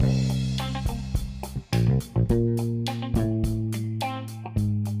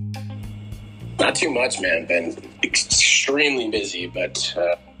Not too much, man. Been extremely busy, but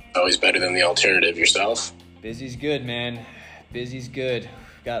always better than the alternative. Yourself? Busy's good, man. Busy's good.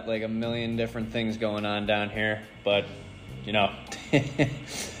 Got like a million different things going on down here, but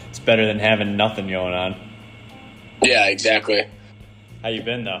it's better than having nothing going on. Yeah, exactly. How you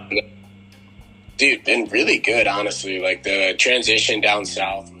been though? Dude, been really good, honestly. Like the transition down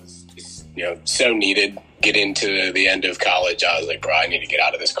south was just, so needed. Get into the end of college, I was like, bro, I need to get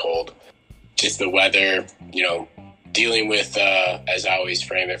out of this cold. Just the weather, dealing with, as I always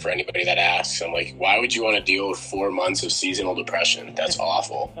frame it for anybody that asks, I'm like, why would you want to deal with 4 months of seasonal depression? That's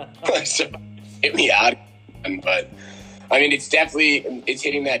awful. So get me out. But I mean, it's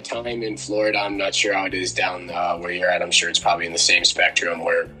hitting that time in Florida. I'm not sure how it is down where you're at. I'm sure it's probably in the same spectrum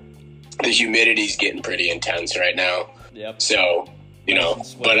where the humidity's getting pretty intense right now. Yep. So,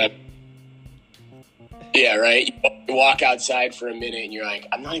 but yeah, right. You walk outside for a minute and you're like,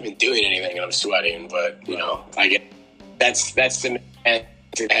 I'm not even doing anything and I'm sweating. But, I get that's the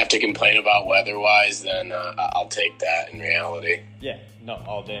to have to complain about weather-wise, then I'll take that in reality. Yeah, no,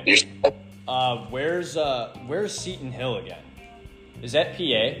 all day. Where's Seton Hill again? Is that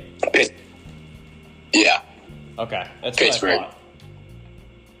PA? Yeah. Okay, that's Pittsburgh. what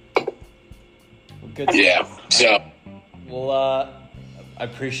I thought. Well, good. Yeah. So. Well, I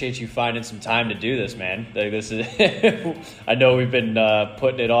appreciate you finding some time to do this, man. Like, this is, I know we've been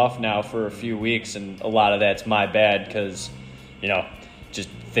putting it off now for a few weeks, and a lot of that's my bad because, just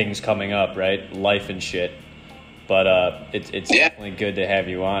things coming up, right? Life and shit. But it's definitely good to have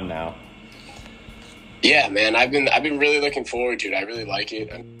you on now. Yeah, man. I've been really looking forward to it. I really like it.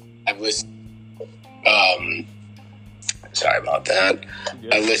 I've listened. Sorry about that.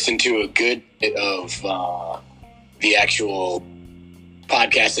 I listened to a good bit of the actual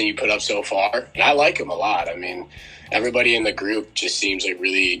podcast that you put up so far, and I like them a lot. I mean, everybody in the group just seems like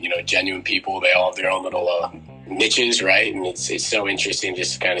really, genuine people. They all have their own little niches, right? And it's so interesting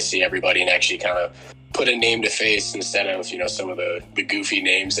just to kind of see everybody and actually kind of put a name to face instead of, some of the goofy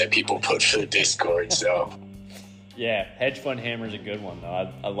names that people put for the Discord. So yeah, Hedge Fund Hammer's a good one though.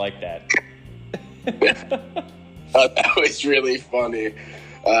 I like that. That was really funny.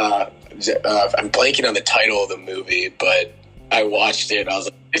 I'm blanking on the title of the movie, but I watched it. I was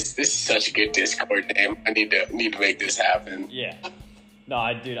like, this is such a good Discord name. I need to make this happen. Yeah. No,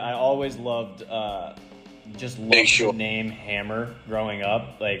 I always loved the name Hammer growing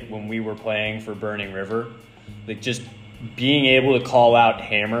up. Like when we were playing for Burning River, like just being able to call out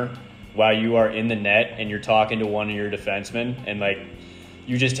Hammer while you are in the net and you're talking to one of your defensemen, and like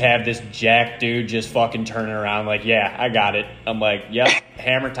you just have this jack dude just fucking turning around like, yeah, I got it. I'm like, yep,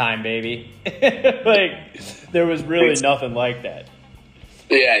 Hammer time, baby. Like, there was really nothing like that.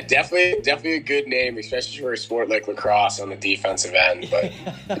 Yeah, definitely a good name, especially for a sport like lacrosse on the defensive end. But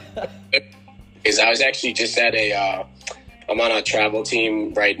because I was actually just at I'm on a travel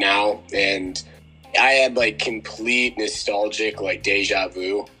team right now, and I had like complete nostalgic like deja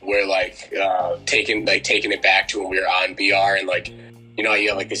vu, where like taking it back to when we were on BR and like. You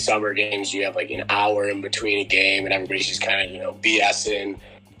have like the summer games, you have like an hour in between a game and everybody's just kind of, BSing,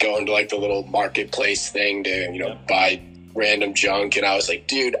 going to like the little marketplace thing to, buy random junk. And I was like,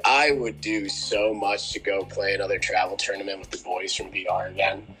 dude, I would do so much to go play another travel tournament with the boys from BR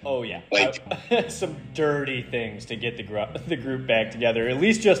again. Oh, yeah. Like some dirty things to get the group back together, at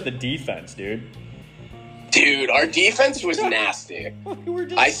least just the defense, dude. Dude, our defense was nasty. We were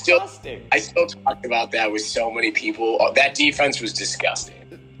disgusting. I still talk about that with so many people. That defense was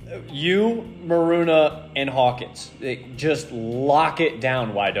disgusting. You, Maruna, and Hawkins, just lock it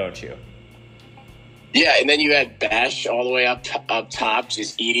down. Why don't you? Yeah, and then you had Besh all the way up top,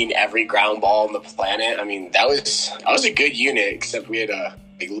 just eating every ground ball on the planet. I mean, that was a good unit, except we had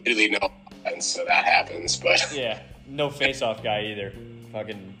literally no offense, so that happens. But yeah, no face-off guy either.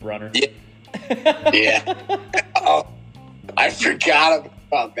 Fucking Brunner. Yeah. Yeah. Oh, I forgot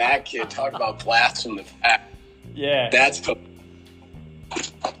about that kid. Talk about blasts from the back. Yeah.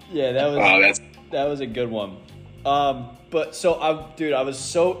 Yeah, that was a good one. But so I was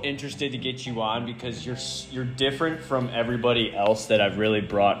so interested to get you on because you're different from everybody else that I've really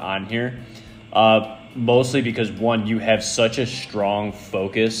brought on here. Mostly because one, you have such a strong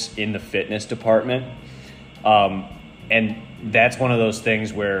focus in the fitness department. And that's one of those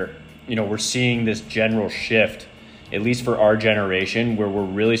things where we're seeing this general shift, at least for our generation, where we're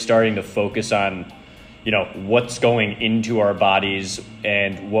really starting to focus on, what's going into our bodies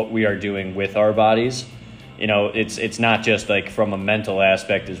and what we are doing with our bodies. It's not just like from a mental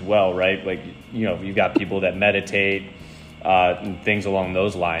aspect as well, right? Like, you've got people that meditate and things along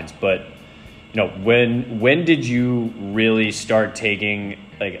those lines. But, when did you really start taking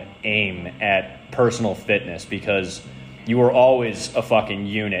like aim at personal fitness because you were always a fucking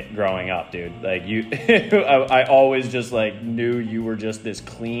unit growing up, dude. Like you, I always just like knew you were just this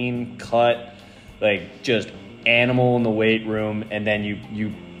clean cut, like just animal in the weight room. And then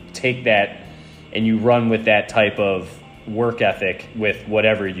you take that and you run with that type of work ethic with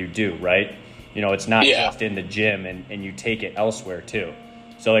whatever you do, right? You know, it's not just in the gym and you take it elsewhere too.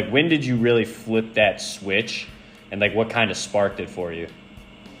 So like, when did you really flip that switch and like what kind of sparked it for you?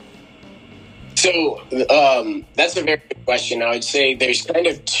 So that's a very good question. I would say there's kind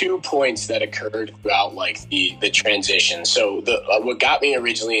of 2 points that occurred throughout like the transition. So what got me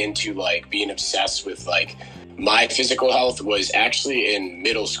originally into like being obsessed with like my physical health was actually in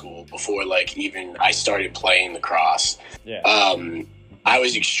middle school before like even I started playing lacrosse. Yeah. I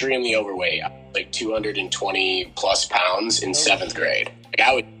was extremely overweight, like 220 plus pounds in 7th grade. Like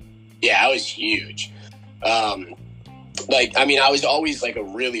I was huge. Like, I mean, I was always like a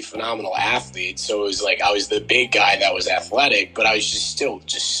really phenomenal athlete. So it was like, I was the big guy that was athletic, but I was still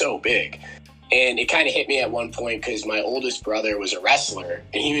so big. And it kind of hit me at one point because my oldest brother was a wrestler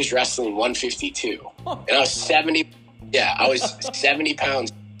and he was wrestling 152. And I was 70. Yeah, I was 70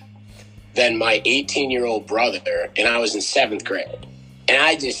 pounds than my 18-year-old brother. And I was in 7th grade. And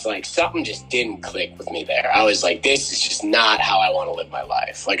I just like, something just didn't click with me there. I was like, this is just not how I want to live my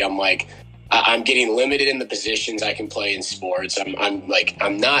life. Like, I'm getting limited in the positions I can play in sports. I'm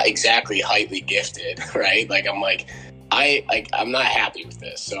not exactly highly gifted, right? Like, I'm not happy with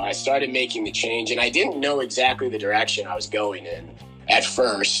this. So I started making the change and I didn't know exactly the direction I was going in at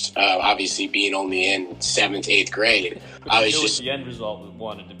first. Obviously being only in 7th, 8th grade, but I was just what the end result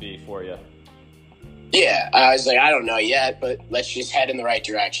wanted to be for you. Yeah, I was like, I don't know yet, but let's just head in the right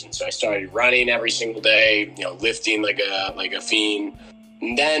direction. So I started running every single day, you know, lifting like a fiend.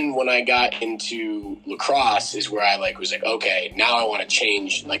 And then when I got into lacrosse is where I like was like, okay, now I want to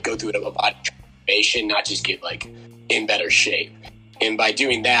change, like go through a body transformation, not just get like in better shape. And by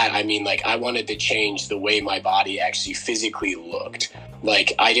doing that, I mean like I wanted to change the way my body actually physically looked.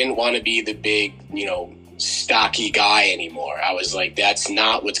 Like I didn't want to be the big, you know, stocky guy anymore. I was like, that's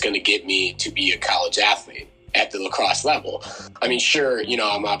not what's going to get me to be a college athlete at the lacrosse level. I mean, sure, you know,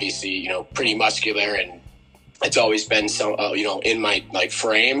 I'm obviously, you know, pretty muscular and it's always been some, you know, in my like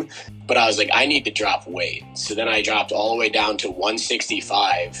frame, but I was like, I need to drop weight. So then I dropped all the way down to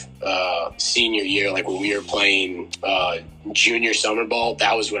 165 senior year, like when we were playing junior summer ball.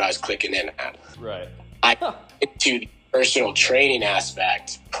 That was what I was clicking in at. Right. To the personal training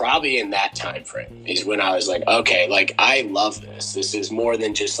aspect, probably in that time frame is when I was like, okay, like I love this. This is more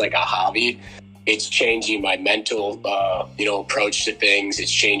than just like a hobby. It's changing my mental, you know, approach to things.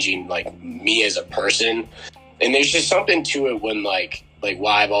 It's changing like me as a person. And there's just something to it when like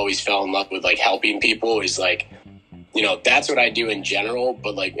why I've always fell in love with like helping people is like, you know, that's what I do in general.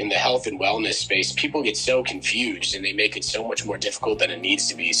 But like in the health and wellness space, people get so confused and they make it so much more difficult than it needs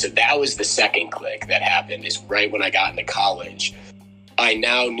to be. So that was the second click that happened is right when I got into college. I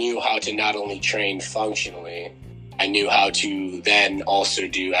now knew how to not only train functionally, I knew how to then also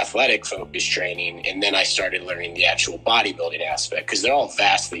do athletic focused training. And then I started learning the actual bodybuilding aspect because they're all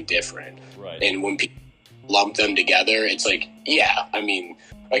vastly different. Right. And when people lump them together, it's like, yeah, I mean,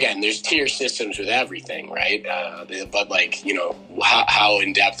 again, there's tier systems with everything, right? But like, you know, how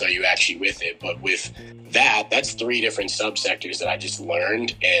in depth are you actually with it? But with that's 3 different subsectors that I just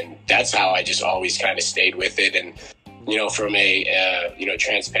learned. And that's how I just always kind of stayed with it. And, you know, from a, you know,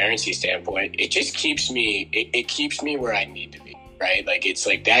 transparency standpoint, it just keeps me, it keeps me where I need to be, right? Like, it's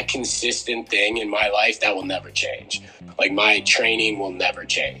like that consistent thing in my life that will never change. Like my training will never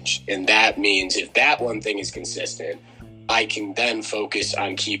change. And that means if that one thing is consistent, I can then focus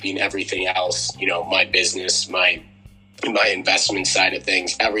on keeping everything else, you know, my business, my investment side of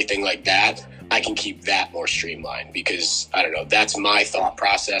things, everything like that. I can keep that more streamlined because I don't know, that's my thought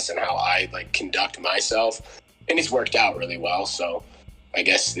process and how I like conduct myself. And it's worked out really well. So I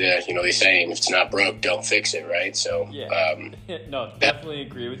guess you know, they saying if it's not broke, don't fix it, right? So yeah, no, definitely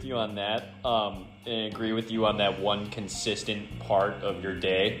agree with you on that. And agree with you on that one consistent part of your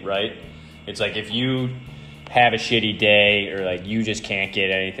day, right? It's like if you have a shitty day or like you just can't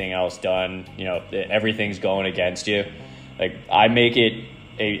get anything else done, you know, everything's going against you. Like I make it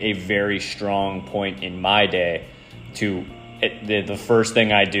a very strong point in my day to the first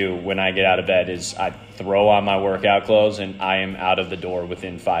thing I do when I get out of bed is I throw on my workout clothes and I am out of the door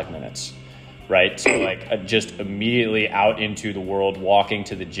within 5 minutes, right? So like just immediately out into the world, walking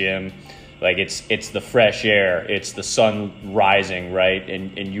to the gym. Like it's the fresh air, it's the sun rising, right?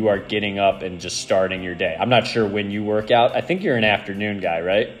 And you are getting up and just starting your day. I'm not sure when you work out. I think you're an afternoon guy,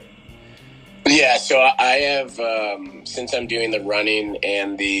 right? Yeah, so I have, since I'm doing the running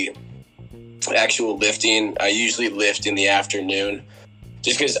and the actual lifting, I usually lift in the afternoon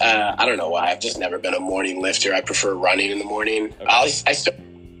just because I don't know why. I've just never been a morning lifter. I prefer running in the morning. Okay. I still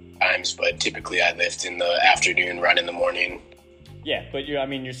times, but typically I lift in the afternoon, run in the morning. Yeah, but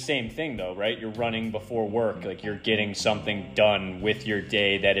you're same thing though, right? You're running before work, like you're getting something done with your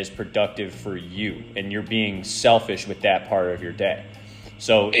day that is productive for you, and you're being selfish with that part of your day.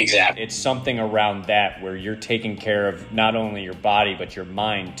 So exactly. It's something around that where you're taking care of not only your body, but your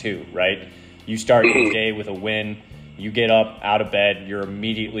mind too, right? You start your day with a win, you get up out of bed, you're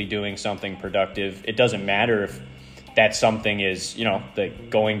immediately doing something productive. It doesn't matter if that something is,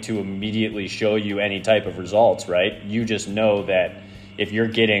 going to immediately show you any type of results, right? You just know that if you're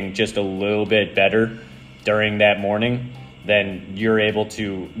getting just a little bit better during that morning, then you're able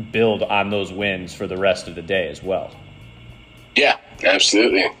to build on those wins for the rest of the day as well. Yeah,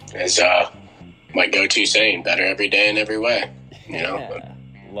 absolutely. It's my go-to saying, better every day in every way,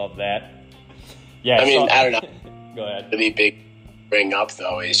 Love that. Yeah. I don't know. Go ahead. Really big bring up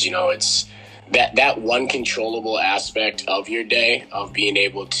though is, it's that one controllable aspect of your day of being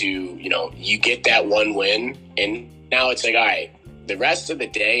able to, you get that one win, and now it's like, all right, the rest of the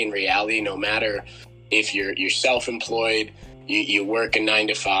day in reality, no matter if you're self-employed, you work a 9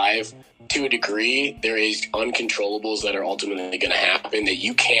 to 5, to a degree, there is uncontrollables that are ultimately going to happen that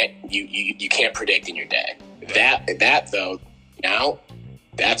you can't predict in your day. That though, now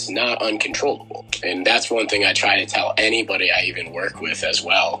that's not uncontrollable. And that's one thing I try to tell anybody I even work with as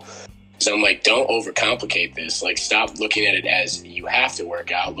well. So I'm like, don't overcomplicate this. Like, stop looking at it as you have to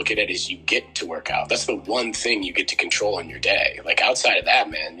work out. Look at it as you get to work out. That's the one thing you get to control in your day. Like, outside of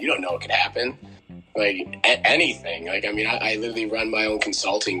that, man, you don't know what could happen. Like, anything. Like, I literally run my own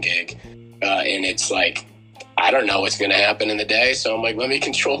consulting gig, and it's like, I don't know what's going to happen in the day. So I'm like, let me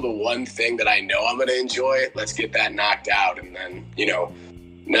control the one thing that I know I'm going to enjoy. Let's get that knocked out. And then,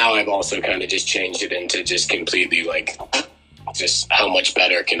 now I've also kind of just changed it into just completely like, just how much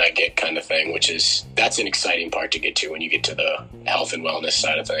better can I get kind of thing, that's an exciting part to get to when you get to the health and wellness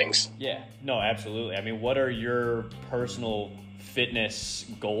side of things. Yeah, no, absolutely. What are your personal fitness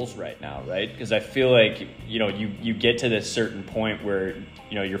goals right now, right? Because I feel like, you get to this certain point where,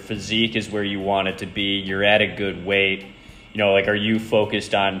 your physique is where you want it to be. You're at a good weight. Are you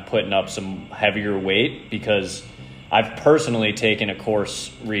focused on putting up some heavier weight? Because I've personally taken a course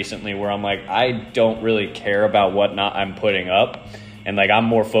recently where I'm like, I don't really care about what I'm putting up. And like, I'm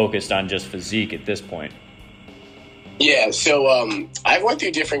more focused on just physique at this point. Yeah. So, I've went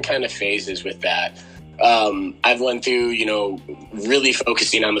through different kind of phases with that. I've went through, really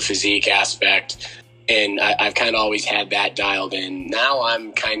focusing on the physique aspect, and I've kind of always had that dialed in. Now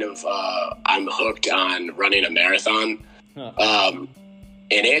I'm kind of, I'm hooked on running a marathon. And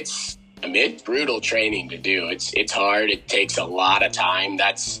it's brutal training to do. It's hard. It takes a lot of time.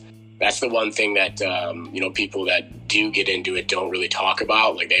 That's the one thing that, people that do get into it don't really talk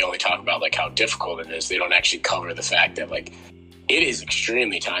about. Like, they only talk about like how difficult it is. They don't actually cover the fact that like, it is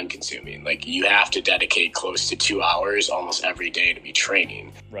extremely time consuming. Like, you have to dedicate close to 2 hours almost every day to be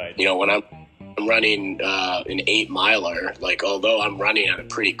training. Right. When I'm running, an 8 miler, like, although I'm running at a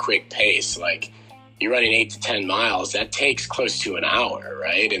pretty quick pace, like, you're running 8 to 10 miles, that takes close to an hour,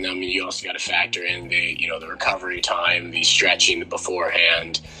 right? And you also got to factor in the recovery time, the stretching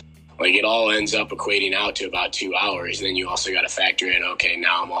beforehand. Like, it all ends up equating out to about 2 hours. And then you also got to factor in, okay,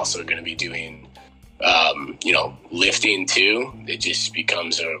 now I'm also going to be doing, lifting too. It just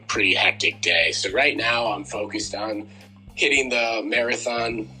becomes a pretty hectic day. So right now I'm focused on hitting the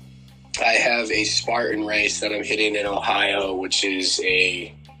marathon. I have a Spartan race that I'm hitting in Ohio, which is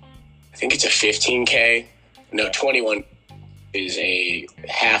I think it's a 15K. No, 21 is a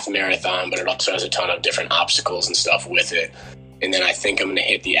half marathon, but it also has a ton of different obstacles and stuff with it. And then I think I'm going to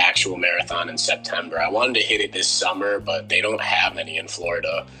hit the actual marathon in September. I wanted to hit it this summer, but they don't have any in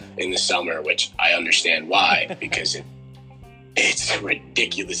Florida in the summer, which I understand why, because it's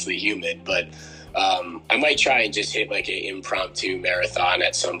ridiculously humid. But I might try and just hit like an impromptu marathon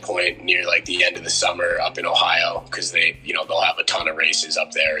at some point near like the end of the summer up in Ohio, because they'll have a ton of races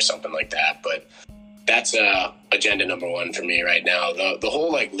up there or something like that. But that's agenda number one for me right now. The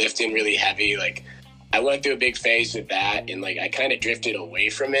whole like lifting really heavy, like I went through a big phase with that, and like I kind of drifted away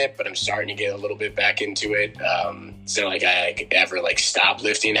from it, but I'm starting to get a little bit back into it. It's not like I could ever like stop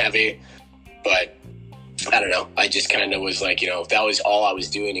lifting heavy, but I don't know. I just kind of was like, that was all I was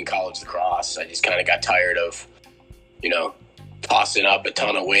doing in college lacrosse. I just kind of got tired of, tossing up a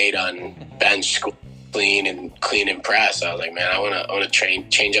ton of weight on bench, clean and press. I was like, man, I want to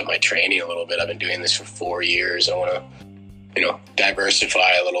change up my training a little bit. I've been doing this for 4 years. I want to,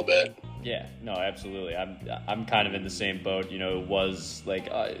 diversify a little bit. Yeah, no, absolutely. I'm kind of in the same boat. You know, it was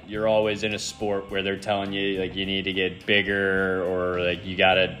like you're always in a sport where they're telling you like you need to get bigger or like you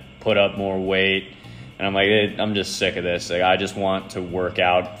got to put up more weight. And I'm like, I'm just sick of this. Like, I just want to work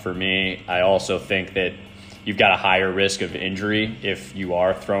out. For me, I also think that you've got a higher risk of injury if you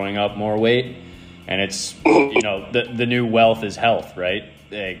are throwing up more weight. And it's, you know, the new wealth is health, right?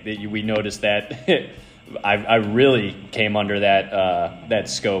 Like, we noticed that. I really came under that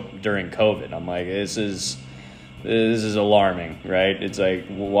scope during COVID. I'm like, this is alarming, right? It's like,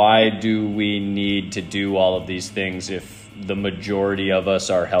 why do we need to do all of these things if the majority of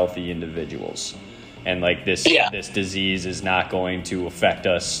us are healthy individuals? And like this disease is not going to affect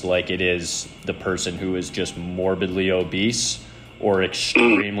us like it is the person who is just morbidly obese or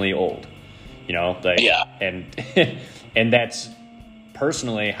extremely old, you know, like, and, and that's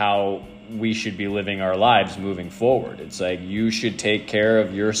personally how we should be living our lives moving forward. It's like, you should take care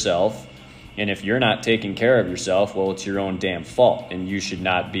of yourself. And if you're not taking care of yourself, well, it's your own damn fault. And you should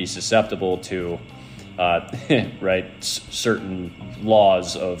not be susceptible to certain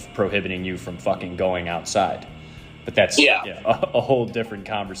laws of prohibiting you from fucking going outside. But that's a whole different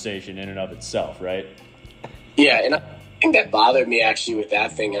conversation in and of itself, right? Yeah, and I think that bothered me actually with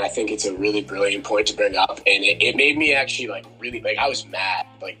that thing, and I think it's a really brilliant point to bring up, and it made me actually like really, like, I was mad,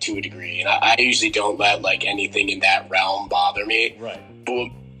 like, to a degree, and I usually don't let like anything in that realm bother me. Right. But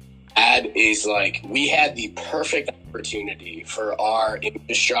what mad is, like, we had the perfect opportunity for our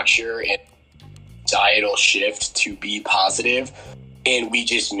infrastructure and societal shift to be positive, and we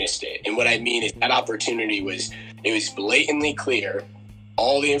just missed it. And what I mean is that opportunity was blatantly clear.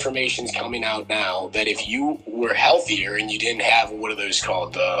 All the information's coming out now that if you were healthier and you didn't have, what are those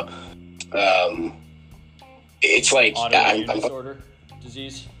called? It's like autoimmune disorder,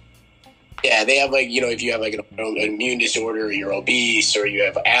 disease. Yeah, they have, like, you know, if you have like an immune disorder, or you're obese, or you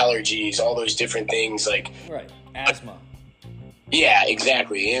have allergies, all those different things, like asthma. Yeah,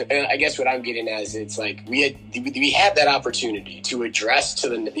 exactly. And I guess what I'm getting at is it's like we had that opportunity to address to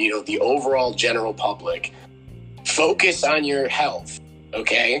the overall general public, focus on your health,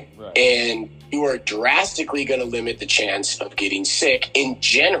 okay? Right. And you are drastically going to limit the chance of getting sick in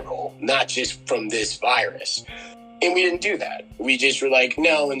general, not just from this virus. And we didn't do that. We just were like,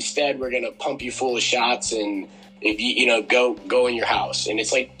 no, instead we're going to pump you full of shots and if you go in your house. And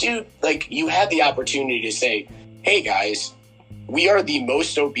it's like, dude, like, you had the opportunity to say, hey guys, we are the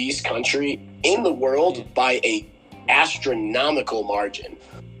most obese country in the world by a astronomical margin.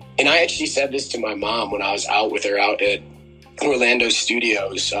 And I actually said this to my mom when I was out with her out at Orlando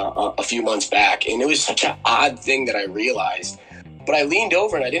Studios a few months back. And it was such an odd thing that I realized. But I leaned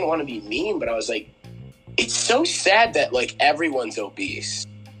over and I didn't want to be mean, but I was like, it's so sad that, like, everyone's obese.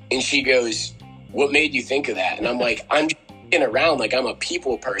 And she goes, what made you think of that? And I'm like, I'm just looking around, like, I'm a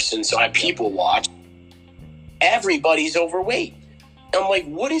people person, so I people watch. Everybody's overweight. I'm like,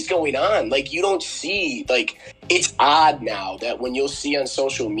 what is going on? Like, you don't see, like, it's odd now that when you'll see on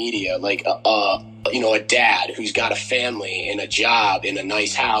social media, like, a dad who's got a family and a job and a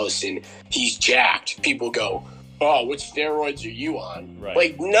nice house and he's jacked, people go, oh, what steroids are you on? Right.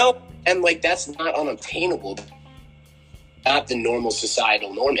 Like, no. And, like, that's not unobtainable. Not the normal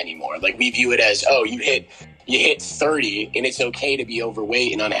societal norm anymore. Like, we view it as, oh, you hit 30 and it's okay to be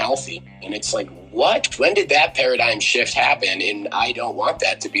overweight and unhealthy. And it's like, what? When did that paradigm shift happen? And I don't want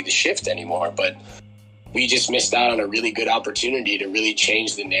that to be the shift anymore. But we just missed out on a really good opportunity to really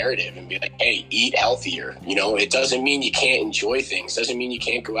change the narrative and be like, hey, eat healthier. You know, it doesn't mean you can't enjoy things. Doesn't mean you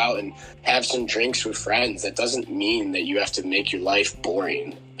can't go out and have some drinks with friends. That doesn't mean that you have to make your life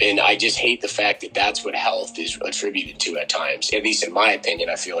boring. And I just hate the fact that that's what health is attributed to at times. At least in my opinion,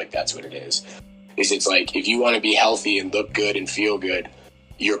 I feel like that's what it is. It's like, if you want to be healthy and look good and feel good,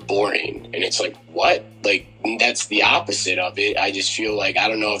 you're boring. And it's like, what? Like, that's the opposite of it. I just feel like, I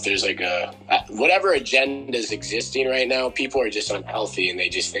don't know if there's like whatever agenda is existing right now, people are just unhealthy and they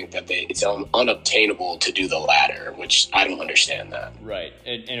just think that it's unobtainable to do the latter, which I don't understand that. Right.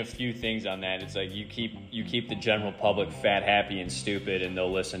 And a few things on that. It's like you keep the general public fat, happy, and stupid, and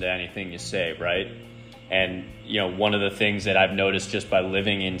they'll listen to anything you say, right? And, one of the things that I've noticed just by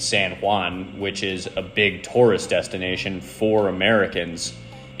living in San Juan, which is a big tourist destination for Americans,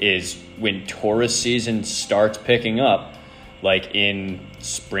 is when tourist season starts picking up, like in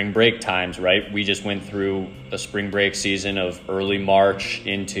spring break times, right? We just went through a spring break season of early March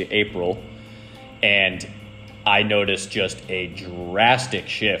into April, and I noticed just a drastic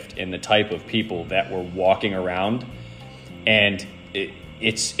shift in the type of people that were walking around, and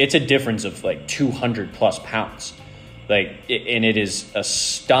it's a difference of like 200 plus pounds. And it is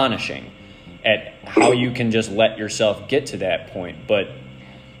astonishing at how you can just let yourself get to that point. But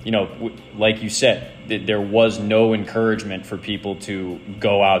like you said, there was no encouragement for people to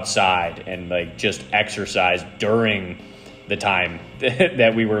go outside and like just exercise during the time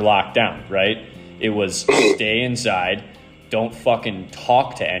that we were locked down, right? It was stay inside, don't fucking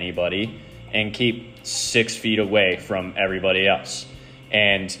talk to anybody, and keep 6 feet away from everybody else.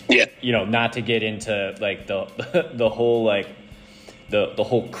 And, not to get into like the whole like the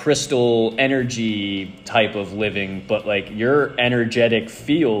whole crystal energy type of living, but like your energetic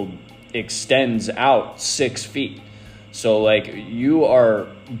field extends out 6 feet. So like you are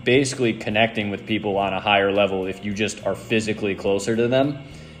basically connecting with people on a higher level if you just are physically closer to them,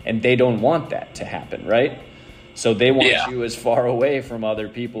 and they don't want that to happen, right? So they want you as far away from other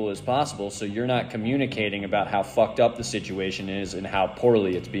people as possible, so you're not communicating about how fucked up the situation is and how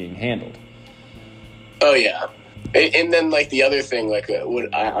poorly it's being handled. Oh, yeah. And then, like, the other thing, like,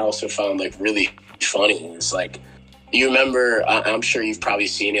 what I also found, like, really funny is, like, you remember, I'm sure you've probably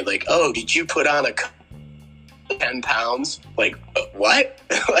seen it, like, oh, did you put on 10 pounds? Like, what?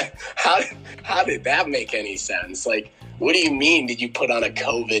 Like, how did that make any sense? Like, what do you mean, did you put on a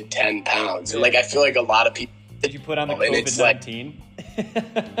COVID 10 pounds? And, like, I feel like a lot of people... Did you put on the COVID-19?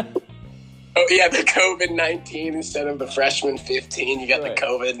 Oh, yeah, the COVID-19 instead of the freshman 15. You got the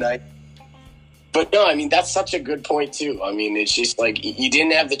COVID-19. But no, I mean, that's such a good point, too. I mean, it's just like you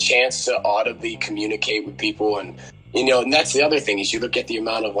didn't have the chance to audibly communicate with people. And, and that's the other thing is you look at the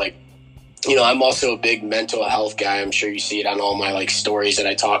amount of like, I'm also a big mental health guy. I'm sure you see it on all my like stories that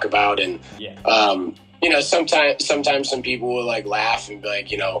I talk about. And, sometimes some people will like laugh and be like,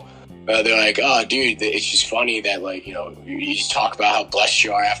 they're like, oh, dude, it's just funny that, like, you just talk about how blessed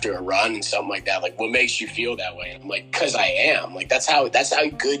you are after a run and something like that. Like, what makes you feel that way? And I'm like, because I am. Like, that's how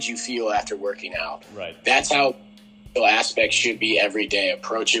good you feel after working out. Right. That's how the aspect should be every day.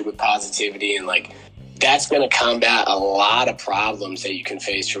 Approach it with positivity. And, like, that's going to combat a lot of problems that you can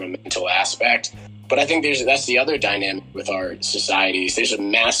face from a mental aspect. But I think that's the other dynamic with our societies. There's a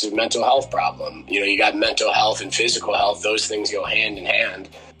massive mental health problem. You got mental health and physical health. Those things go hand in hand.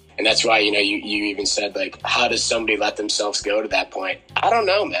 And that's why, you even said, like, how does somebody let themselves go to that point? I don't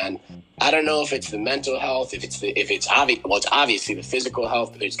know, man. I don't know if it's the mental health, if it's obvious. Well, it's obviously the physical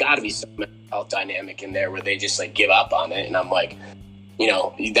health, but there's got to be some mental health dynamic in there where they just, like, give up on it. And I'm like,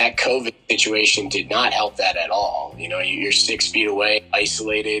 that COVID situation did not help that at all. You're 6 feet away,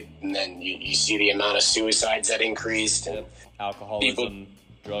 isolated, and then you see the amount of suicides that increased. And alcoholism,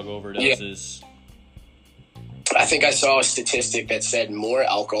 drug overdoses. Yeah. I think I saw a statistic that said more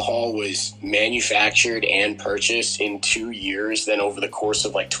alcohol was manufactured and purchased in 2 years than over the course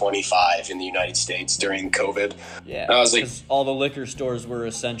of like 25 in the United States during COVID. Yeah, and I was like, all the liquor stores were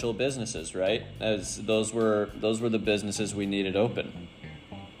essential businesses, right? As those were the businesses we needed open.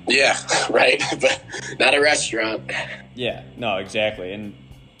 Yeah, right, but not a restaurant. Yeah, no, exactly, and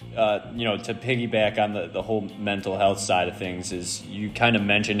to piggyback on the whole mental health side of things is you kind of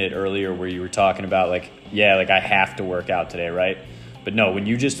mentioned it earlier where you were talking about like I have to work out today, right? But no, when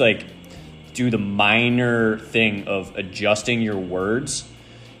you just like do the minor thing of adjusting your words,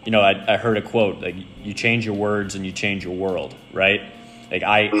 I heard a quote, like you change your words and you change your world, right? Like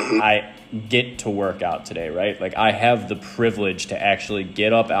I get to work out today, right? Like I have the privilege to actually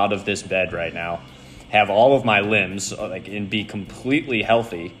get up out of this bed right now, have all of my limbs and be completely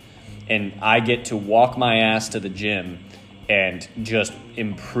healthy, and I get to walk my ass to the gym and just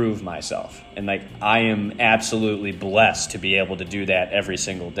improve myself. And like I am absolutely blessed to be able to do that every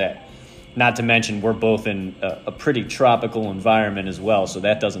single day. Not to mention we're both in a pretty tropical environment as well, so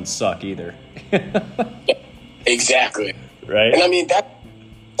that doesn't suck either. Exactly. Right? And I mean, that's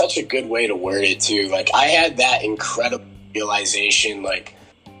such a good way to word it too. Like I had that incredible realization, like,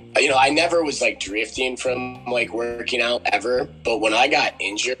 I never was like drifting from like working out ever, but when I got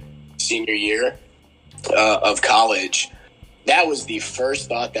injured senior year of college, that was the first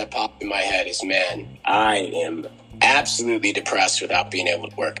thought that popped in my head is, man, I am absolutely depressed without being able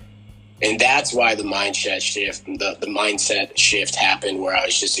to work. And that's why the mindset shift happened, where I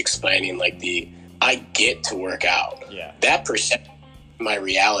was just explaining like I get to work out. Yeah. That percent my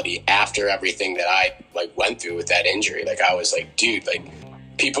reality after everything that I like went through with that injury. Like I was like, dude, like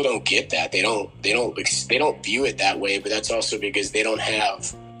people don't get that. They don't view it that way, but that's also because they've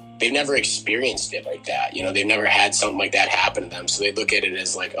never experienced it like that. They've never had something like that happen to them. So they look at it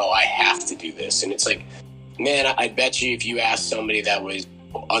as like, oh, I have to do this. And it's like, man, I bet you if you asked somebody that was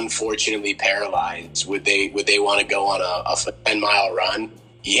unfortunately paralyzed, would they want to go on a 10-mile run?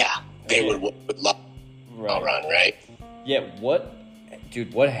 Yeah, they would love a run, right? Yeah,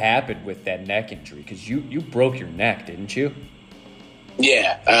 what happened with that neck injury? Because you broke your neck, didn't you?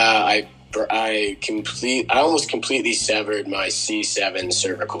 Yeah, I I almost completely severed my C7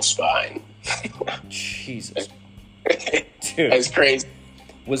 cervical spine. Jesus. Dude. That's crazy.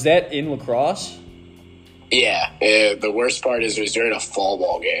 Was that in lacrosse? Yeah. The worst part is it was during a fall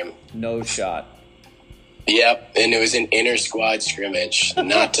ball game. No shot. Yep, and it was an inter-squad scrimmage.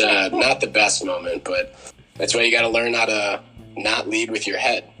 Not the best moment, but that's why you got to learn how to not lead with your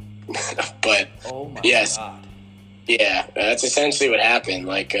head. But oh my yes, God. Yeah, that's essentially what happened.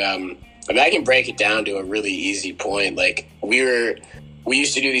 Like, I mean, I can break it down to a really easy point. Like, we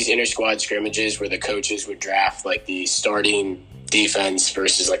used to do these inter-squad scrimmages where the coaches would draft like the starting defense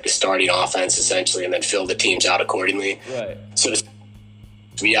versus like the starting offense, essentially, and then fill the teams out accordingly. Right. So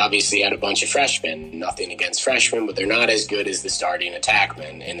we obviously had a bunch of freshmen. Nothing against freshmen, but they're not as good as the starting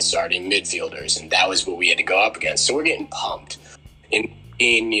attackmen and the starting midfielders, and that was what we had to go up against. So we're getting pumped. And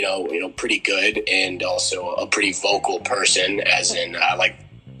being, pretty good and also a pretty vocal person, as in like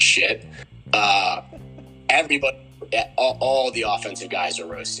shit. Everybody, all the offensive guys are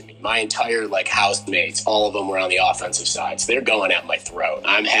roasting me. My entire like housemates, all of them were on the offensive side, so they're going at my throat.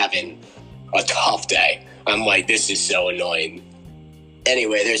 I'm having a tough day. I'm like, this is so annoying.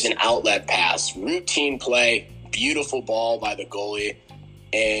 Anyway, there's an outlet pass, routine play, beautiful ball by the goalie.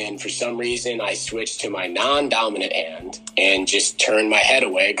 And for some reason, I switched to my non-dominant hand and just turned my head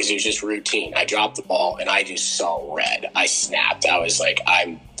away because it was just routine. I dropped the ball, and I just saw red. I snapped. I was like,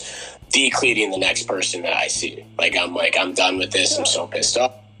 I'm decleating the next person that I see. I'm done with this. I'm so pissed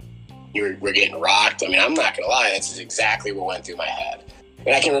off. We're getting rocked. I mean, I'm not going to lie. That's exactly what went through my head.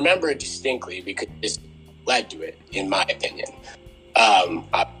 And I can remember it distinctly because it led to it, in my opinion.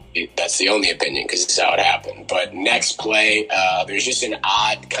 That's the only opinion because it's how it happened. But next play, there's just an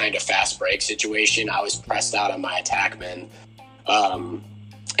odd kind of fast break situation. I was pressed out on my attackman,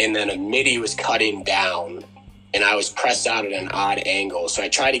 and then a midi was cutting down, and I was pressed out at an odd angle. So I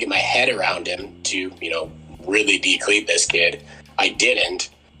tried to get my head around him to, really decleat this kid. I didn't.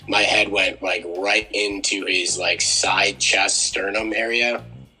 My head went like right into his like side chest sternum area.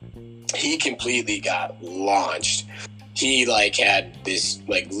 He completely got launched. He like had this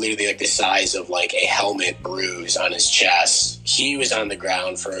like literally like the size of like a helmet bruise on his chest. He was on the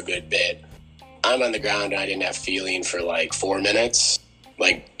ground for a good bit. I'm on the ground and I didn't have feeling for like 4 minutes.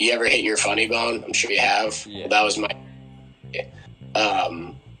 Like, you ever hit your funny bone? I'm sure you have. Yeah. Well, that was my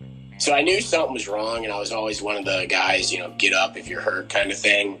so I knew something was wrong, and I was always one of the guys, get up if you're hurt kind of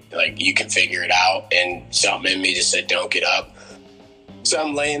thing. Like, you can figure it out, and something in me just said, don't get up. So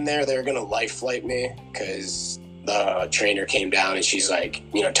I'm laying there. They're going to life flight me because the trainer came down and she's like,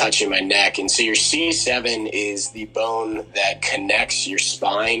 touching my neck. And so your C7 is the bone that connects your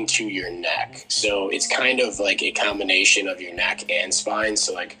spine to your neck. So it's kind of like a combination of your neck and spine.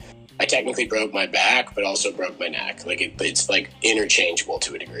 So like, I technically broke my back, but also broke my neck. Like it's like interchangeable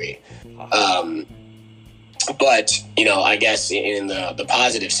to a degree. But, I guess in the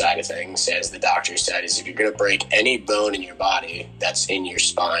positive side of things, as the doctor said, is if you're going to break any bone in your body that's in your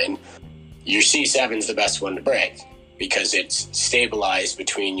spine, your C7 is the best one to break because it's stabilized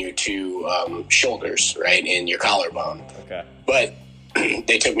between your two shoulders, right, and your collarbone. Okay. But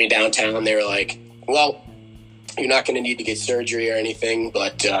they took me downtown. They were like, well, you're not going to need to get surgery or anything,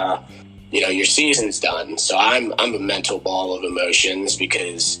 but, your season's done. So I'm a mental ball of emotions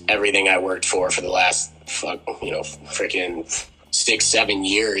because everything I worked for the last, freaking 6, 7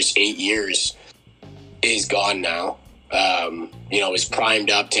 years, 8 years is gone now. Was primed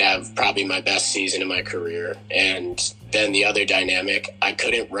up to have probably my best season in my career. And then the other dynamic, I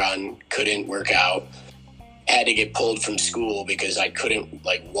couldn't run, couldn't work out, had to get pulled from school because I couldn't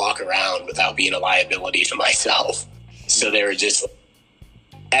walk around without being a liability to myself. So they were just,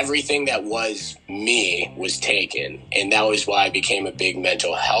 everything that was me was taken. And that was why I became a big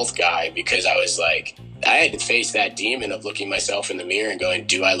mental health guy, because I was like, I had to face that demon of looking myself in the mirror and going,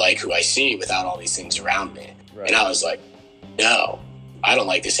 do I like who I see without all these things around me? Right. And I was like, no, I don't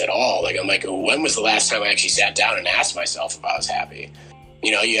like this at all. I'm like, when was the last time I actually sat down and asked myself if I was happy?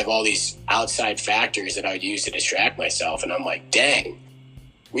 You have all these outside factors that I would use to distract myself. And I'm like, dang,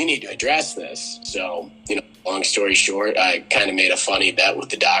 we need to address this. So, long story short, I kind of made a funny bet with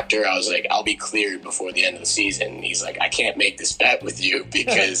the doctor. I was like, I'll be cleared before the end of the season. And he's like, I can't make this bet with you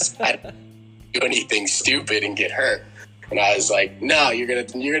because I don't do anything stupid and get hurt. And I was like, no, you're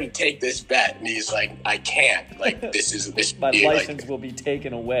gonna take this bet. And he's like, I can't. This my license will be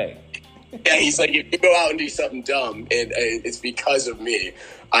taken away. Yeah, he's like, if you go out and do something dumb, and it's because of me,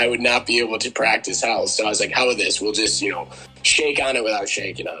 I would not be able to practice health. So I was like, how about this? We'll just, shake on it without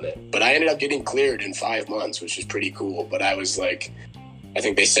shaking on it. But I ended up getting cleared in 5 months, which was pretty cool. But I was like, I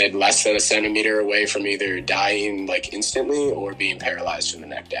think they said less than a centimeter away from either dying like instantly or being paralyzed from the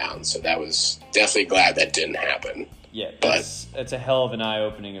neck down. So that was definitely glad that didn't happen. Yeah, that's a hell of an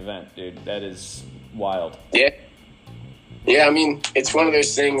eye-opening event, dude. That is wild. Yeah. Yeah, I mean, it's one of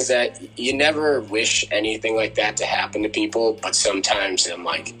those things that you never wish anything like that to happen to people, but sometimes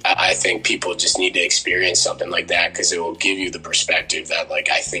I think people just need to experience something like that because it will give you the perspective that, like,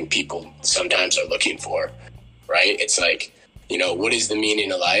 I think people sometimes are looking for, right? It's like, you know, what is the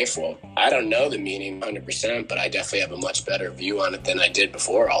meaning of life? Well, I don't know the meaning 100%, but I definitely have a much better view on it than I did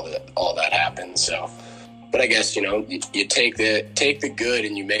before all that happened, so... But I guess, you know, you take the good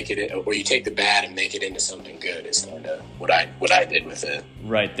and you make it, or you take the bad and make it into something good is kind of what I did with it.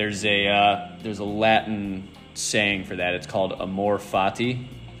 Right. There's a Latin saying for that. It's called amor fati.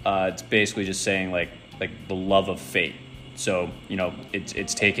 It's basically just saying like the love of fate. So, you know,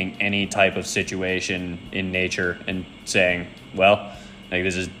 it's taking any type of situation in nature and saying, well, like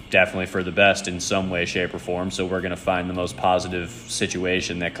this is definitely for the best in some way, shape, or form. So we're going to find the most positive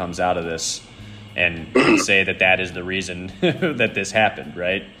situation that comes out of this. And say that is the reason that this happened,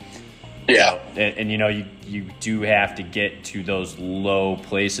 right? Yeah. And you know, you do have to get to those low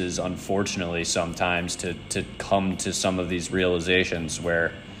places, unfortunately, sometimes to come to some of these realizations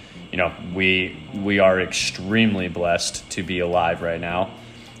where, you know, we are extremely blessed to be alive right now.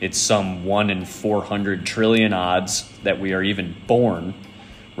 It's some 1 in 400 trillion odds that we are even born,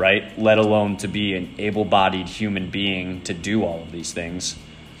 right? Let alone to be an able-bodied human being to do all of these things.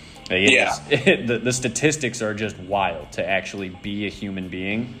 The statistics are just wild to actually be a human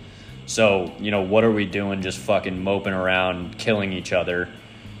being. So, you know, what are we doing just fucking moping around, killing each other,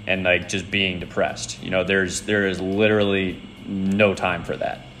 and, like, just being depressed? You know, there is literally no time for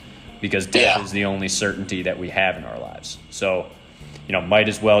that because death is the only certainty that we have in our lives. So, you know, might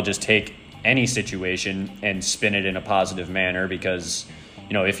as well just take any situation and spin it in a positive manner because,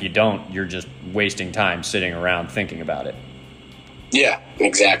 you know, if you don't, you're just wasting time sitting around thinking about it. Yeah,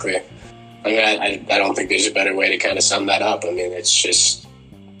 exactly. I mean, I don't think there's a better way to kind of sum that up. I mean, it's just,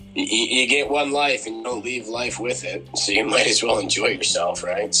 you get one life and you don't leave life with it, so you might as well enjoy yourself,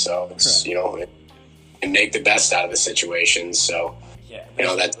 right? So, it's, you know, and make the best out of the situation, so, yeah, you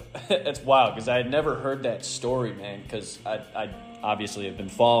know, that's wild, because I had never heard that story, man, because I obviously have been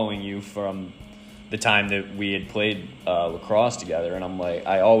following you from the time that we had played lacrosse together, and I'm like,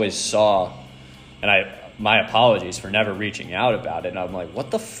 I always saw, and my apologies for never reaching out about it. And I'm like,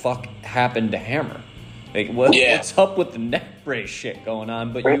 what the fuck happened to Hammer? Like, what's up with the neck brace shit going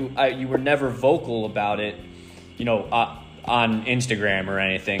on? But you were never vocal about it, you know, on Instagram or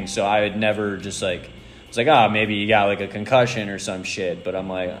anything. So I had never just like, it's like, maybe he got like a concussion or some shit. But I'm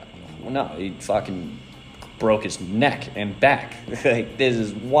like, well, no, he fucking broke his neck and back. Like, this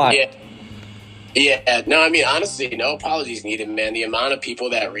is wild. Yeah, no, I mean, honestly, no apologies needed, man. The amount of people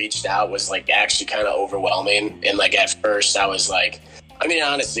that reached out was, like, actually kind of overwhelming. And, like, at first I was like, I mean,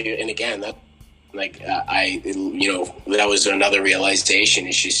 honestly, and again, that, like, you know, that was another realization.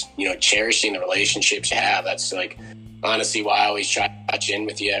 It's just, you know, cherishing the relationships you have. That's, like, honestly why I always try to touch in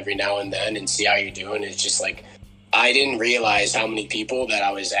with you every now and then and see how you're doing. It's just, like, I didn't realize how many people that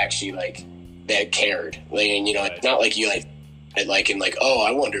I was actually, like, that cared. Like, and, you know, it's not like you, like, oh,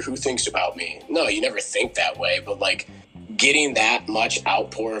 I wonder who thinks about me. No, you never think that way. But, like, getting that much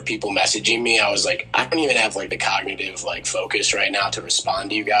outpour of people messaging me, I was like, I don't even have, like, the cognitive, like, focus right now to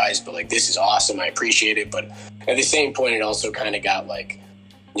respond to you guys. But, like, this is awesome. I appreciate it. But at the same point, it also kind of got, like,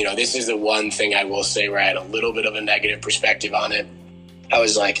 you know, this is the one thing I will say where I had a little bit of a negative perspective on it. I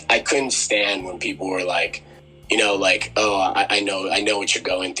was like, I couldn't stand when people were like, you know, like, oh, I know what you're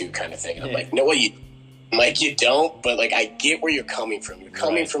going through kind of thing. And I'm like, no, you don't, but, like, I get where you're coming from. You're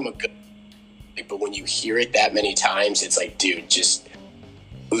coming from a good, like, but when you hear it that many times, it's like, dude, just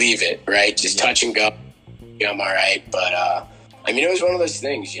leave it, right? Just touch and go. You know, I'm all right. But, I mean, it was one of those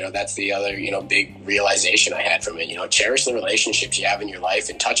things, you know, that's the other, you know, big realization I had from it. You know, cherish the relationships you have in your life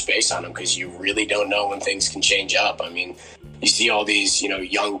and touch base on them because you really don't know when things can change up. I mean, you see all these, you know,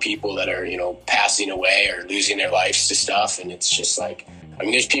 young people that are, you know, passing away or losing their lives to stuff. And it's just like, I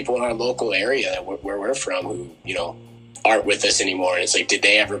mean, there's people in our local area where we're from who, you know, aren't with us anymore. And it's like, did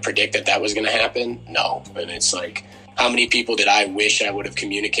they ever predict that was going to happen? No. And it's like, how many people did I wish I would have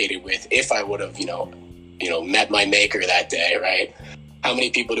communicated with if I would have, you know, met my maker that day, right? How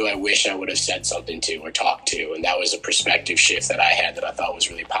many people do I wish I would have said something to or talked to? And that was a perspective shift that I had that I thought was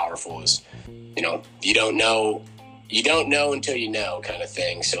really powerful is, you know, you don't know until you know kind of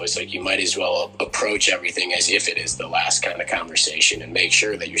thing. So it's like you might as well approach everything as if it is the last kind of conversation and make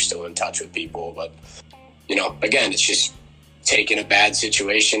sure that you're still in touch with people. But, you know, again, it's just taking a bad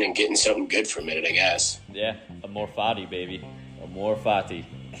situation and getting something good from it, I guess. Yeah, amor fati, baby. Amor fati.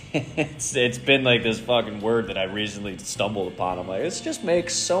 It's been like this fucking word that I recently stumbled upon. I'm like, this just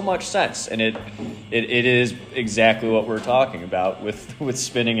makes so much sense, and it is exactly what we're talking about with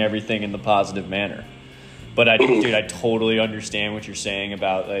spinning everything in the positive manner. But I totally understand what you're saying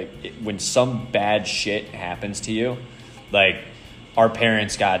about like when some bad shit happens to you. Like our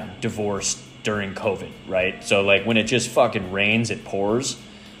parents got divorced during COVID, right? So like when it just fucking rains, it pours.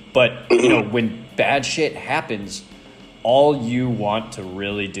 But when bad shit happens, all you want to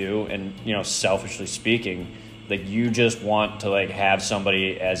really do, and selfishly speaking, like you just want to like have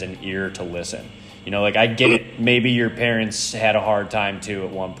somebody as an ear to listen. Like I get it. Maybe your parents had a hard time too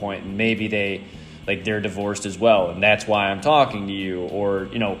at one point, and maybe they're divorced as well, and that's why I'm talking to you. Or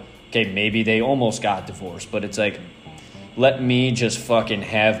okay, maybe they almost got divorced, but it's like, let me just fucking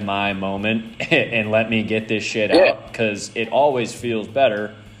have my moment and let me get this shit out, because it always feels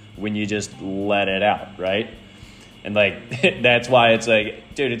better when you just let it out, right? And like that's why it's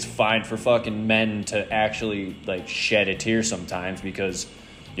like, dude, it's fine for fucking men to actually like shed a tear sometimes, because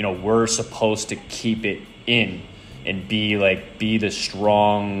we're supposed to keep it in and be the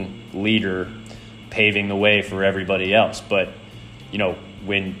strong leader paving the way for everybody else. But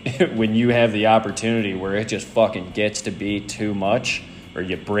when you have the opportunity where it just fucking gets to be too much, or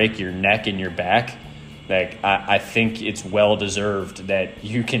you break your neck and your back, like I think it's well deserved that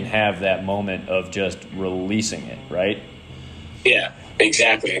you can have that moment of just releasing it, right? Yeah,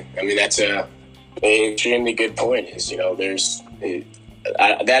 exactly. I mean, that's an extremely good point. Is there is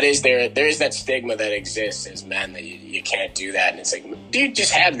that stigma that exists as men that you can't do that, and it's like, dude,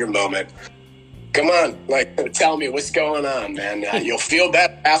 just have your moment. Come on, like, tell me what's going on, man. You'll feel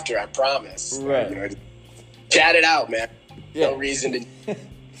better after, I promise. Right. Chat it out, man. Yeah. No reason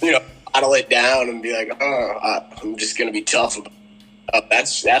to, bottle it down and be like, I'm just going to be tough about it.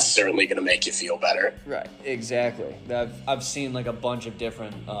 That's certainly going to make you feel better. Right, exactly. I've seen like a bunch of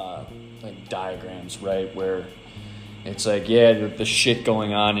different like diagrams, right, where it's like, the shit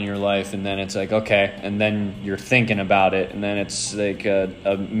going on in your life, and then it's like, okay, and then you're thinking about it, and then it's like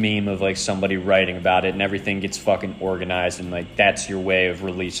a meme of like somebody writing about it, and everything gets fucking organized, and like that's your way of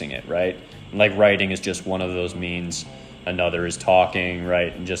releasing it, right? And like writing is just one of those means. Another is talking,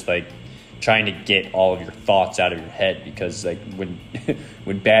 right? And just like trying to get all of your thoughts out of your head, because like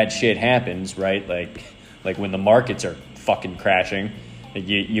when bad shit happens, right? Like when the markets are fucking crashing,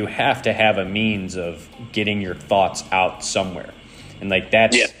 you have to have a means of getting your thoughts out somewhere. And like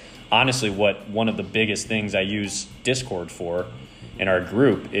that's honestly what one of the biggest things I use Discord for in our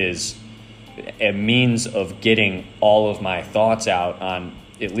group is a means of getting all of my thoughts out on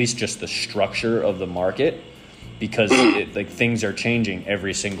at least just the structure of the market, because like things are changing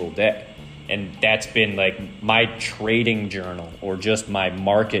every single day. And that's been like my trading journal, or just my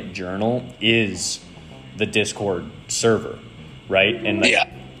market journal, is the Discord server, right? And like,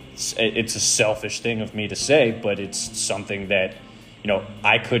 it's a selfish thing of me to say, but it's something that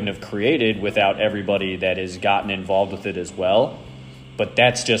I couldn't have created without everybody that has gotten involved with it as well. But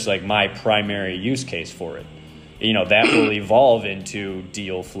that's just like my primary use case for it. That will evolve into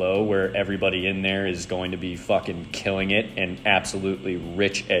Deal Flow, where everybody in there is going to be fucking killing it and absolutely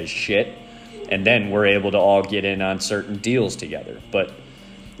rich as shit. And then we're able to all get in on certain deals together. But,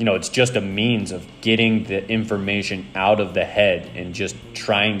 it's just a means of getting the information out of the head and just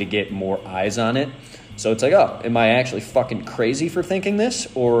trying to get more eyes on it. So it's like, oh, am I actually fucking crazy for thinking this?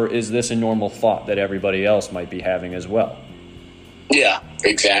 Or is this a normal thought that everybody else might be having as well? Yeah,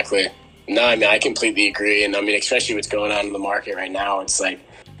 exactly. No, I mean, I completely agree. And I mean, especially what's going on in the market right now, it's like,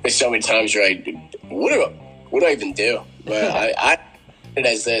 there's so many times you're like, what do I even do? But I it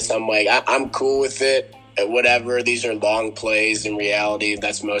as this, I'm like, I'm cool with it. Whatever, these are long plays. In reality,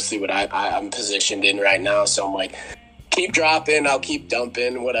 that's mostly what I'm positioned in right now. So I'm like, keep dropping, I'll keep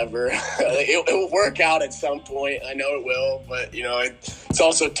dumping, whatever. It will work out at some point. I know it will, but it's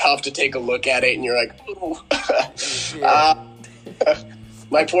also tough to take a look at it and you're like, ooh,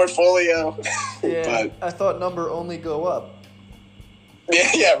 my portfolio. Yeah, but I thought number only go up.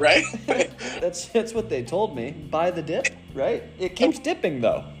 Yeah, right. That's what they told me. Buy the dip, right? It keeps dipping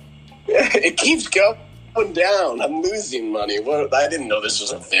though. It keeps going down. I'm losing money. Well, I didn't know this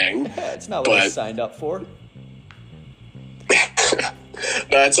was a thing. It's not what I signed up for.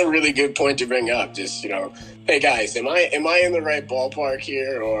 No, that's a really good point to bring up. Just hey guys, am I in the right ballpark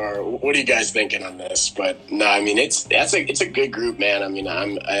here, or what are you guys thinking on this? But no, I mean it's a good group, man. I mean,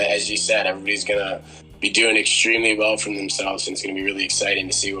 as you said, everybody's gonna be doing extremely well for themselves, and it's gonna be really exciting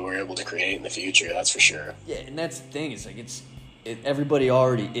to see what we're able to create in the future. That's for sure. Yeah, and that's the thing. It's like everybody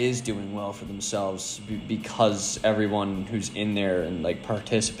already is doing well for themselves because everyone who's in there and like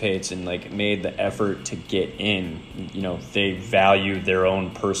participates and like made the effort to get in, you know, they value their own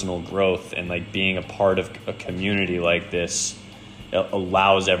personal growth, and like being a part of a community like this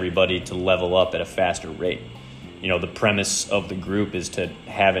allows everybody to level up at a faster rate. You know, the premise of the group is to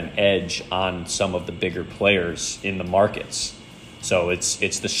have an edge on some of the bigger players in the markets. So it's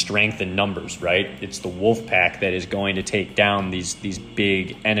the strength in numbers, right? It's the wolf pack that is going to take down these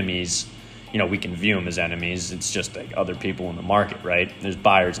big enemies. You know, we can view them as enemies. It's just like other people in the market, right? There's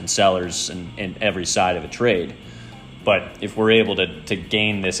buyers and sellers in every side of a trade. But if we're able to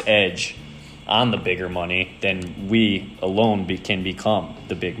gain this edge on the bigger money, then we alone can become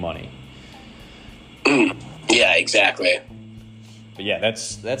the big money. Yeah, exactly. But yeah,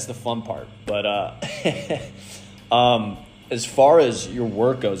 that's the fun part. But as far as your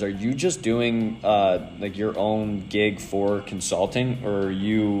work goes, are you just doing like your own gig for consulting, or are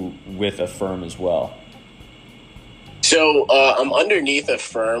you with a firm as well? So I'm underneath a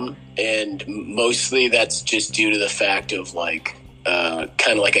firm, and mostly that's just due to the fact of like kind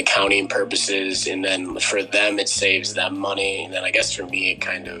of like accounting purposes, and then for them it saves them money, and then I guess for me it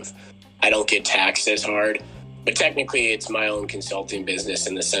kind of, I don't get taxed as hard. But technically, it's my own consulting business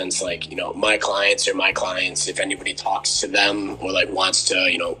in the sense, like, you know, my clients are my clients. If anybody talks to them or, like, wants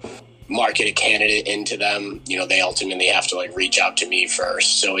to, you know, market a candidate into them, you know, they ultimately have to, like, reach out to me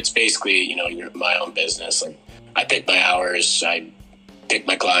first. So it's basically, you know, my own business. Like, I pick my hours, I pick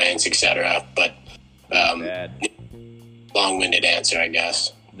my clients, etc. But long-winded answer, I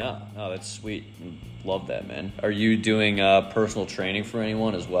guess. No, that's sweet. Love that, man. Are you doing personal training for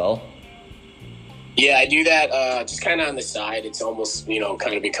anyone as well? Yeah, I do that just kind of on the side. It's almost, you know,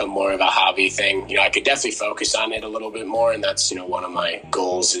 kind of become more of a hobby thing. You know, I could definitely focus on it a little bit more, and that's, you know, one of my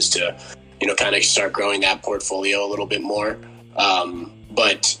goals is to, you know, kind of start growing that portfolio a little bit more.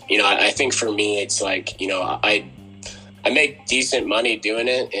 But, you know, I think for me, it's like, you know, I make decent money doing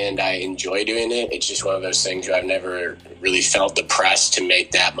it, and I enjoy doing it. It's just one of those things where I've never really felt the press to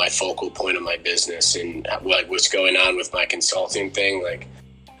make that my focal point of my business. And like what's going on with my consulting thing, like,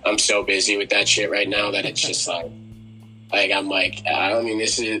 I'm so busy with that shit right now that it's just like I'm like, I mean,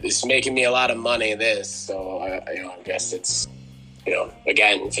 this is making me a lot of money, so I guess it's, you know,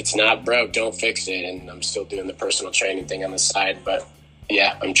 again, if it's not broke, don't fix it. And I'm still doing the personal training thing on the side, but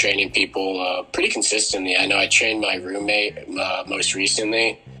yeah, I'm training people pretty consistently. I know I trained my roommate most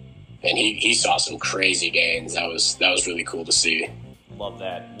recently, and he saw some crazy gains. That was really cool to see. Love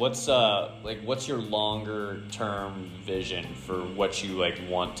that. What's your longer term vision for what you like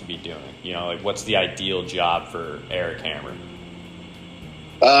want to be doing? You know, like what's the ideal job for Eric Hammer?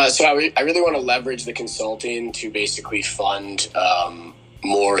 So I really want to leverage the consulting to basically fund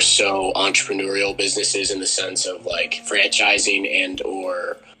more so entrepreneurial businesses in the sense of like franchising and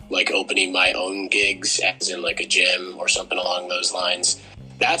or like opening my own gigs, as in like a gym or something along those lines.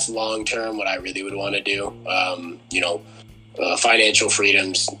 That's long term what I really would want to do. You know, financial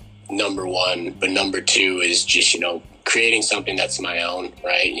freedom's number one, but number two is just, you know, creating something that's my own,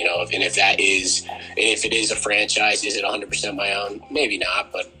 right? You know, if it is a franchise, is it 100% my own? Maybe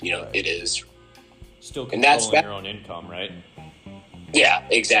not, but you know, it is. Still controlling your own income, right? Yeah,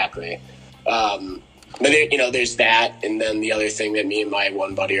 exactly. But there, you know, there's that, and then the other thing that me and my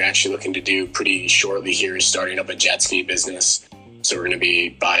one buddy are actually looking to do pretty shortly here is starting up a jet ski business. So we're going to be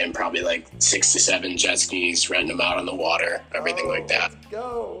buying probably like 6 to 7 jet skis, renting them out on the water, everything like that. Let's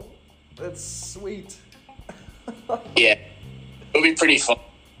go. That's sweet. Yeah, it'll be pretty fun.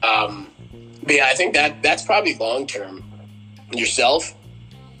 But yeah, I think that's probably long term. Yourself?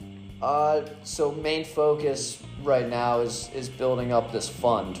 So main focus right now is building up this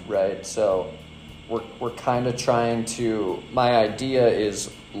fund, right? So we're kind of trying to, my idea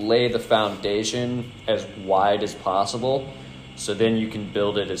is lay the foundation as wide as possible, so then you can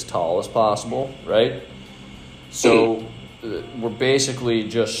build it as tall as possible, right? So we're basically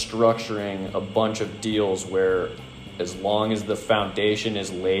just structuring a bunch of deals where as long as the foundation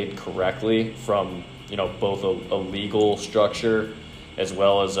is laid correctly from, you know, both a legal structure as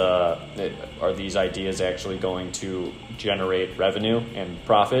well as are these ideas actually going to generate revenue and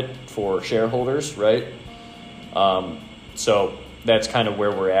profit for shareholders, right? So that's kind of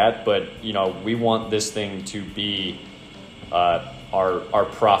where we're at, but you know, we want this thing to be our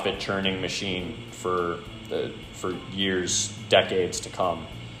profit churning machine for years, decades to come.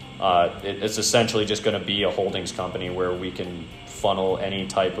 It's essentially just going to be a holdings company where we can funnel any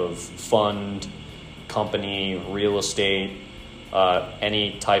type of fund, company, real estate,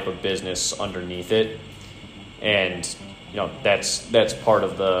 any type of business underneath it. And that's part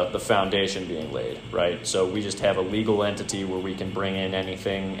of the foundation being laid, right? So we just have a legal entity where we can bring in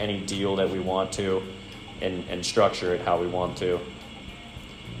anything, any deal that we want to, and structure it how we want to.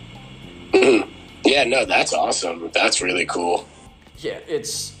 Yeah, no, that's awesome. That's really cool. Yeah,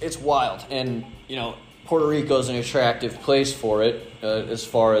 it's wild, and Puerto Rico's an attractive place for it. As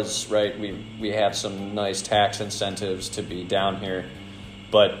far as right, we have some nice tax incentives to be down here,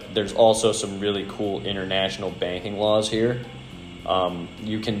 but there's also some really cool international banking laws here.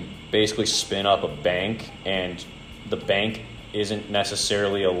 You can basically spin up a bank, and the bank isn't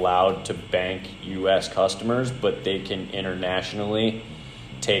necessarily allowed to bank U.S. customers, but they can internationally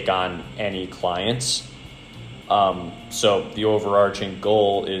take on any clients. So the overarching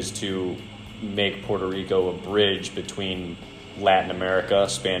goal is to make Puerto Rico a bridge between Latin America,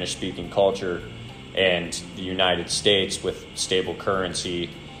 Spanish-speaking culture, and the United States with stable currency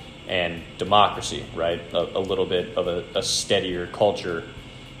and democracy, right? A little bit of a steadier culture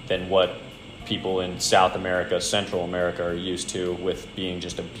than what people in South America, Central America are used to, with being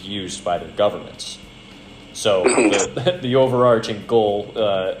just abused by their governments. So the overarching goal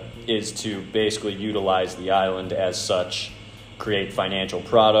is to basically utilize the island as such, create financial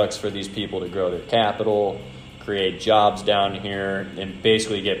products for these people to grow their capital, create jobs down here, and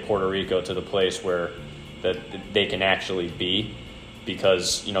basically get Puerto Rico to the place where that they can actually be.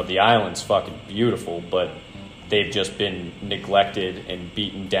 Because, the island's fucking beautiful, but they've just been neglected and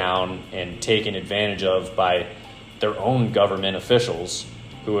beaten down and taken advantage of by their own government officials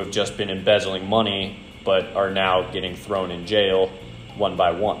who have just been embezzling money but are now getting thrown in jail one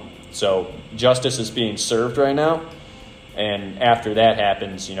by one. So justice is being served right now, and after that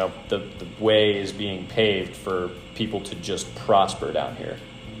happens, the way is being paved for people to just prosper down here.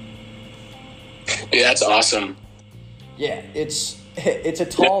 Yeah, that's awesome. Yeah, it's a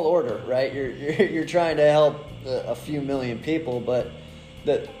tall order, right? You're trying to help a few million people, but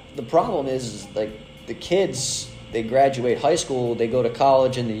the problem is like the kids, they graduate high school, they go to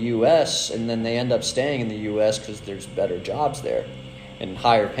college in the U.S., and then they end up staying in the U.S. because there's better jobs there and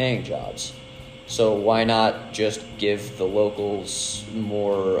higher paying jobs. So why not just give the locals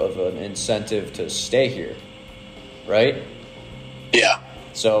more of an incentive to stay here, right? Yeah.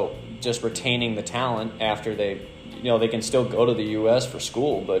 So just retaining the talent after they can still go to the U.S. for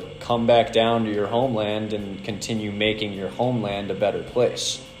school, but come back down to your homeland and continue making your homeland a better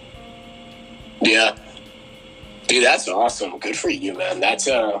place. Yeah. Dude, that's awesome. Good for you, man. That's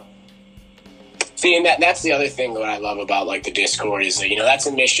see, and that's the other thing that I love about like the Discord is that, that's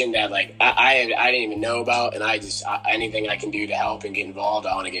a mission that like I didn't even know about, and anything I can do to help and get involved,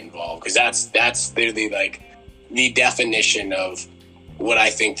 I want to get involved, because that's literally like the definition of what I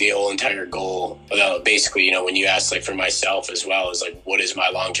think the whole entire goal, basically, when you ask like for myself as well, is like, what is my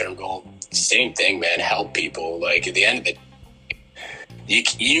long-term goal? Same thing, man. Help people. Like at the end of the day,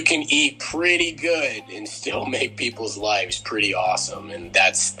 you can eat pretty good and still make people's lives pretty awesome, and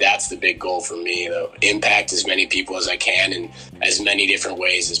that's the big goal for me. Though, impact as many people as I can in as many different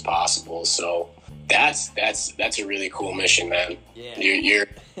ways as possible. So that's a really cool mission, man. Yeah. You're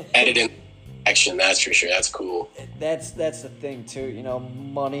headed in action, that's for sure. That's cool. That's the thing too.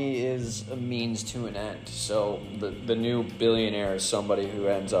 Money is a means to an end. So the new billionaire is somebody who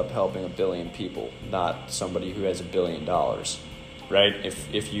ends up helping 1 billion people, not somebody who has $1 billion, right?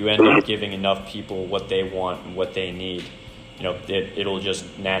 If you end up giving enough people what they want and what they need, it'll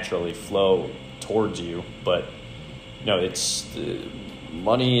just naturally flow towards you. But it's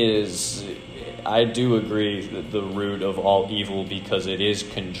money is. I do agree that the root of all evil, because it is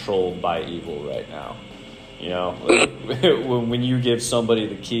controlled by evil right now. When you give somebody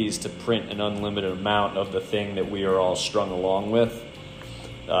the keys to print an unlimited amount of the thing that we are all strung along with,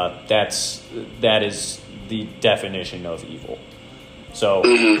 that is the definition of evil. So,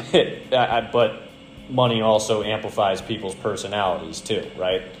 but money also amplifies people's personalities too,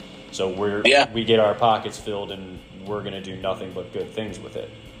 right? So we get our pockets filled, and we're going to do nothing but good things with it.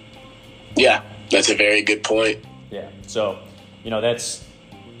 Yeah, that's a very good point. Yeah, so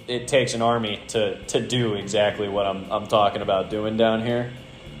it takes an army to do exactly what I'm talking about doing down here,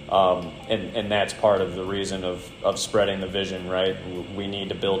 and that's part of the reason of spreading the vision, right? We need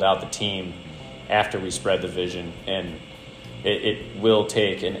to build out the team after we spread the vision, and it will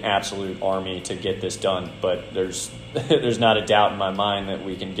take an absolute army to get this done. But there's not a doubt in my mind that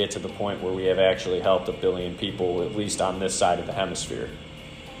we can get to the point where we have actually helped 1 billion people, at least on this side of the hemisphere.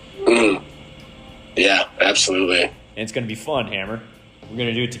 Mm. Yeah, absolutely. And it's going to be fun, Hammer. We're going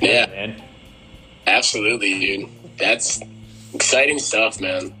to do it together, man. Absolutely, dude. That's exciting stuff,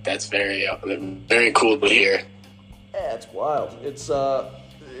 man. That's very, very cool to hear. Yeah, it's wild.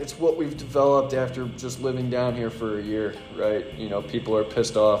 it's what we've developed after just living down here for a year, right? You know, people are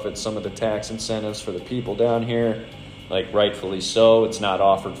pissed off at some of the tax incentives for the people down here, like rightfully so. It's not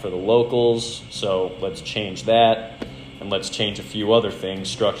offered for the locals, so let's change that, and let's change a few other things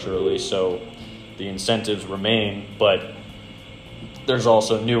structurally so the incentives remain, but there's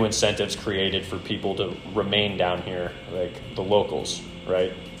also new incentives created for people to remain down here, like the locals,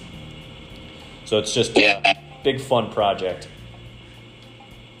 right? So it's just a big fun project.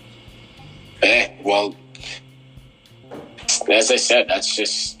 Well, as I said, that's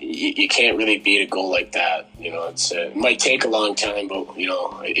just, you can't really beat a goal like that. You know, it might take a long time, but, you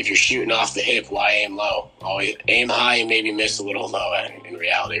know, if you're shooting off the hip, why aim low? Always aim high and maybe miss a little low in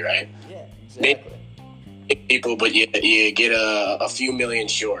reality, right? Yeah, exactly. People, but you get a few million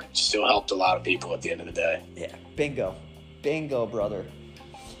short. Still helped a lot of people at the end of the day. Yeah, bingo, brother.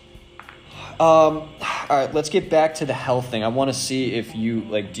 All right, let's get back to the health thing. I want to see if you,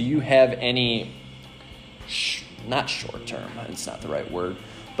 like, do you have any, not short term, it's not the right word,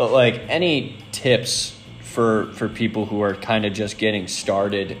 but like any tips for people who are kind of just getting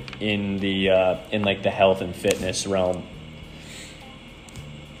started in the in like the health and fitness realm?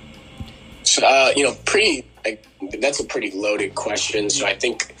 So, that's a pretty loaded question. So I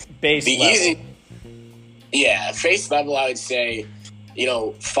think base level. Face level, I would say, you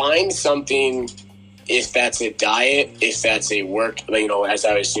know, find something, if that's a diet, if that's a work, you know, as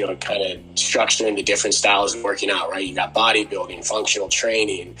I was, you know, kind of structuring the different styles of working out, right? You got bodybuilding, functional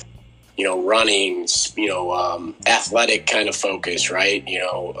training, you know, running, you know, athletic kind of focus, right? You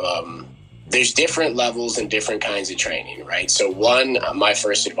know, there's different levels and different kinds of training, right? So my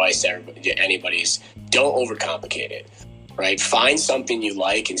first advice to anybody is don't overcomplicate it. Right? Find something you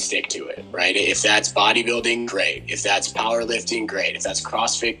like and stick to it, right? If that's bodybuilding, great. If that's powerlifting, great. If that's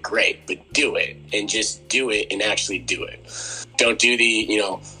CrossFit, great. But do it, and just do it and actually do it. Don't do the, you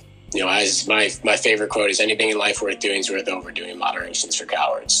know, as my favorite quote is, anything in life worth doing is worth overdoing. Moderation's for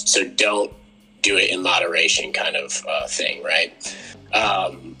cowards. So don't do it in moderation kind of thing, right?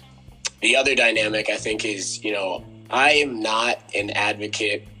 The other dynamic I think is, you know, I am not an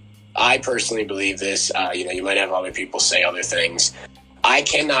advocate. I personally believe this. You know, you might have other people say other things. I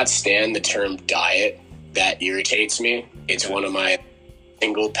cannot stand the term diet. That irritates me. It's one of my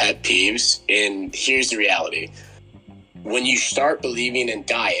single pet peeves. And here's the reality. When you start believing in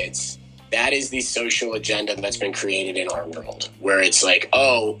diets, that is the social agenda that's been created in our world, where it's like,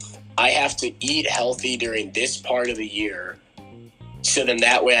 oh, I have to eat healthy during this part of the year, so then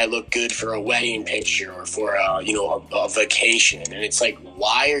that way I look good for a wedding picture or for a vacation. And it's like,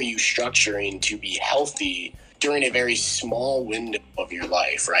 why are you structuring to be healthy during a very small window of your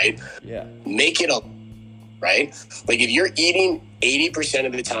life, right? Yeah. Make it right? Like if you're eating 80%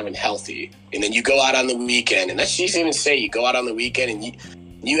 of the time healthy, and then you go out on the weekend, and let's just even say you go out on the weekend and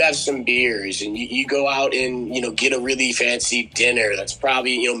you have some beers and you go out and, you know, get a really fancy dinner that's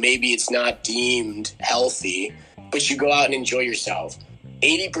probably, you know, maybe it's not deemed healthy, but you go out and enjoy yourself.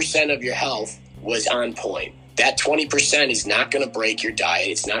 80% of your health was on point. That 20% is not going to break your diet.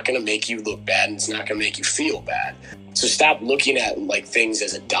 It's not going to make you look bad, and it's not going to make you feel bad. So stop looking at like things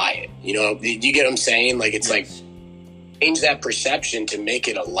as a diet. You know, you get what I'm saying? Like, it's like, change that perception to make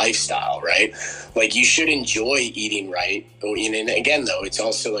it a lifestyle, right? Like, you should enjoy eating right. And again, though, it's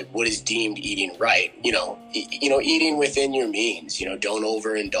also like, what is deemed eating right? You know, eating within your means. You know, don't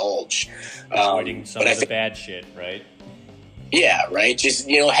overindulge. Avoiding some of the bad shit, right? Yeah, right. Just,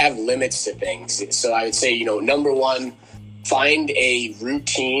 you know, have limits to things. So I would say, you know, number one, find a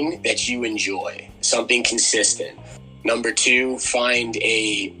routine that you enjoy, something consistent. Number two, find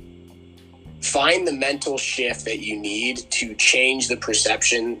the mental shift that you need to change the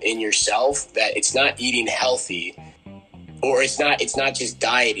perception in yourself that it's not eating healthy, or it's not just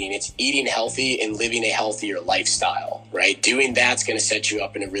dieting, it's eating healthy and living a healthier lifestyle, right? Doing that's going to set you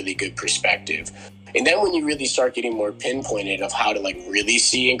up in a really good perspective. And then when you really start getting more pinpointed of how to like really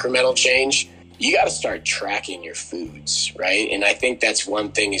see incremental change, you got to start tracking your foods, right? And I think that's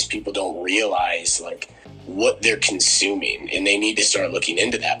one thing is people don't realize like what they're consuming, and they need to start looking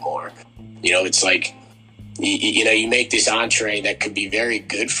into that more. You know, it's like, you make this entree that could be very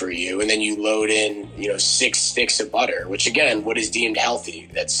good for you, and then you load in, 6 sticks of butter, which again, what is deemed healthy?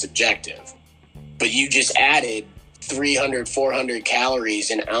 That's subjective. But you just added 300, 400 calories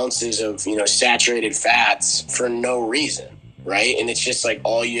and ounces of, saturated fats for no reason, right? And it's just like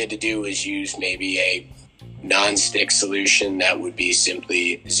all you had to do is use maybe a non-stick solution that would be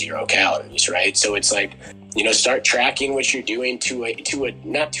simply 0 calories, right? So it's like, start tracking what you're doing to a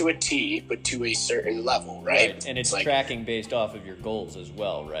not to a T, but to a certain level, right? And it's like, tracking based off of your goals as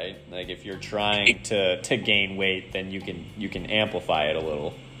well, right? Like if you're trying to gain weight, then you can amplify it a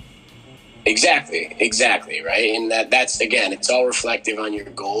little. Exactly, right? And that's again, it's all reflective on your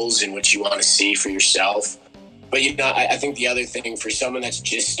goals and what you want to see for yourself. But I think the other thing for someone that's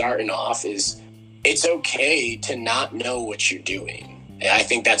just starting off is it's okay to not know what you're doing. And I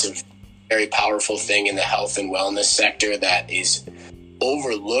think that's a very powerful thing in the health and wellness sector that is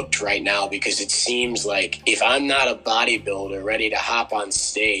overlooked right now, because it seems like if I'm not a bodybuilder ready to hop on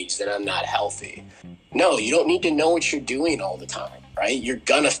stage, then I'm not healthy. No, you don't need to know what you're doing all the time, right? You're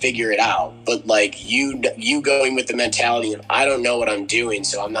gonna figure it out. But like you going with the mentality of I don't know what I'm doing,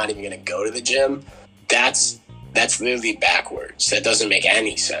 so I'm not even gonna go to the gym. That's literally backwards. That doesn't make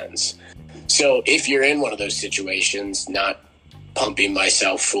any sense. So if you're in one of those situations, not pumping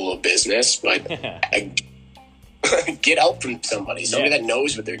myself full of business, but get help from somebody that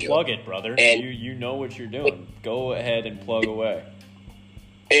knows what they're doing. Plug it, brother. And you know what you're doing. Go ahead and plug away.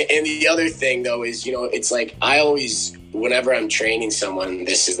 And the other thing, though, is, it's like I always, whenever I'm training someone,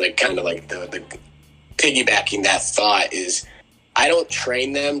 this is like kind of like the piggybacking that thought is I don't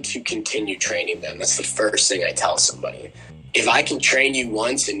train them to continue training them. That's the first thing I tell somebody. If I can train you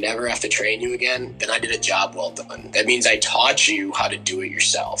once and never have to train you again, then I did a job well done. That means I taught you how to do it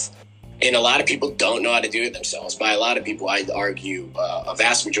yourself. And a lot of people don't know how to do it themselves. By a lot of people, I'd argue a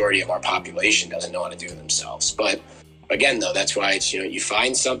vast majority of our population doesn't know how to do it themselves. But again, though, that's why it's, you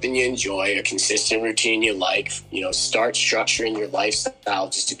find something you enjoy, a consistent routine you like, start structuring your lifestyle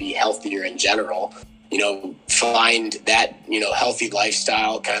just to be healthier in general. Find that, healthy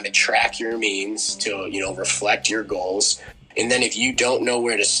lifestyle, kind of track your means to, reflect your goals. And then if you don't know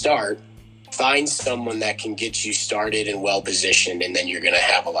where to start, find someone that can get you started and well-positioned, and then you're going to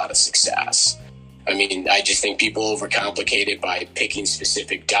have a lot of success. I mean, I just think people overcomplicate it by picking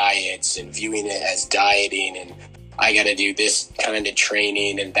specific diets and viewing it as dieting, and I got to do this kind of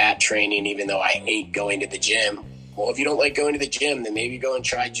training and that training, even though I hate going to the gym. Well, if you don't like going to the gym, then maybe go and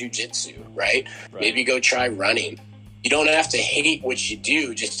try jujitsu, right? Maybe go try running. You don't have to hate what you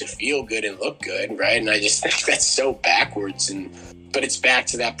do just to feel good and look good, right? And I just think that's so backwards. But it's back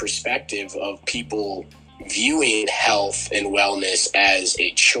to that perspective of people viewing health and wellness as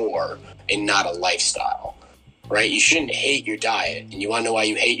a chore and not a lifestyle, right? You shouldn't hate your diet. And you want to know why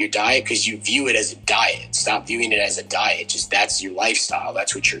you hate your diet? Because you view it as a diet. Stop viewing it as a diet. Just that's your lifestyle.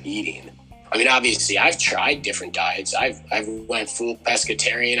 That's what you're eating. I mean, obviously, I've tried different diets. I've went full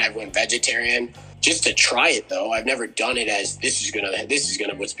pescatarian. I've went vegetarian just to try it, though. I've never done it as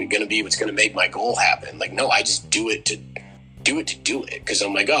what's gonna make my goal happen. Like, no, I just do it to do it because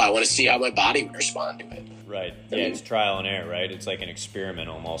I'm like, I want to see how my body would respond to it. Right. Yeah, it's trial and error, right? It's like an experiment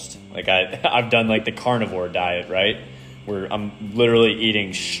almost. Like I've done like the carnivore diet, right? Where I'm literally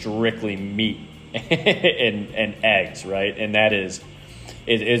eating strictly meat and eggs, right? And it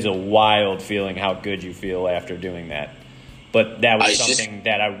is a wild feeling how good you feel after doing that. But that was something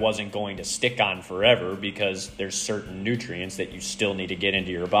that I wasn't going to stick on forever, because there's certain nutrients that you still need to get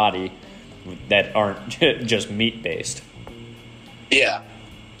into your body that aren't just meat-based. Yeah,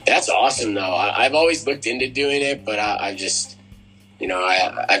 that's awesome, though. I've always looked into doing it, but I've just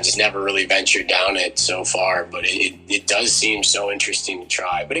never really ventured down it so far. But it does seem so interesting to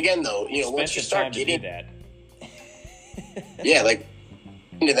try. But again, though, once you start getting that, yeah, like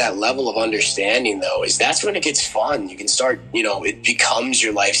into that level of understanding, though, is that's when it gets fun. You can start, it becomes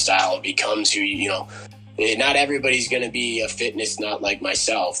your lifestyle. It becomes who not everybody's going to be a fitness nut like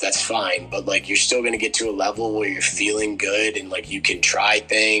myself. That's fine. But like, you're still going to get to a level where you're feeling good and like you can try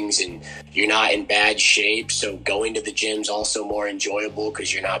things and you're not in bad shape. So going to the gym's also more enjoyable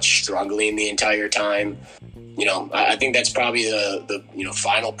because you're not struggling the entire time. I think that's probably the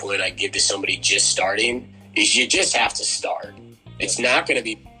final point I give to somebody just starting is you just have to start. It's not going to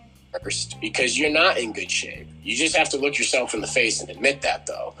be first because you're not in good shape. You just have to look yourself in the face and admit that,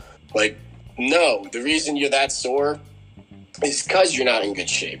 though. Like, no, the reason you're that sore is because you're not in good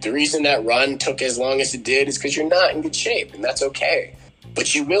shape. The reason that run took as long as it did is because you're not in good shape, and that's okay.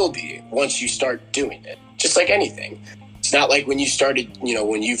 But you will be once you start doing it, just like anything. It's not like when you started,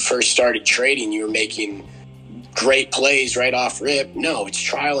 when you first started trading, you were making great plays right off rip. No, it's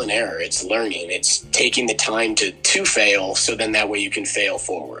trial and error. It's learning. It's taking the time to fail, so then that way you can fail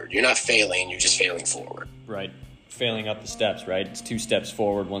forward. You're not failing, you're just failing forward. Right. Failing up the steps, right? It's 2 steps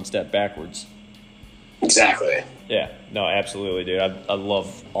forward, 1 step backwards. Exactly. Yeah. No, absolutely, dude. I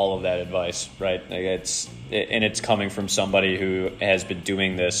love all of that advice, right? Like it's coming from somebody who has been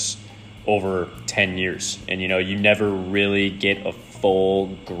doing this over 10 years. And, you never really get a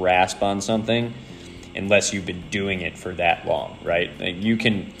full grasp on something unless you've been doing it for that long, right? Like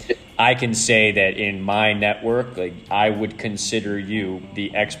I can say that in my network, like I would consider you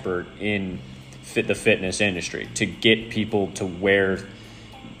the expert in the fitness industry to get people to where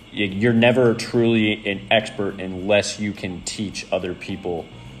you're never truly an expert unless you can teach other people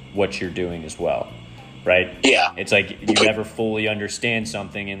what you're doing as well, right? Yeah. It's like you never fully understand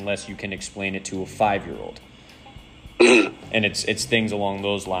something unless you can explain it to a 5-year-old. And it's things along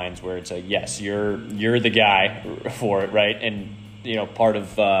those lines where it's like, yes, you're the guy for it, right? And part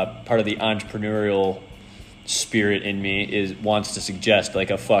of the entrepreneurial spirit in me wants to suggest like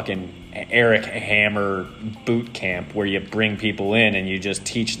a fucking Eric Hammer boot camp where you bring people in and you just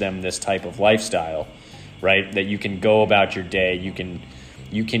teach them this type of lifestyle, right? That you can go about your day, you can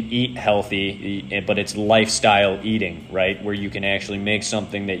eat healthy, but it's lifestyle eating, right? Where you can actually make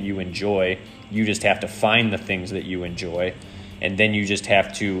something that you enjoy. You just have to find the things that you enjoy, and then you just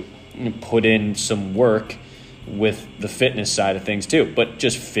have to put in some work with the fitness side of things too, but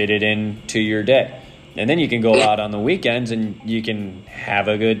just fit it into your day. And then you can go out on the weekends and you can have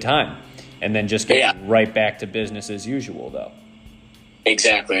a good time, and then just get right back to business as usual, though.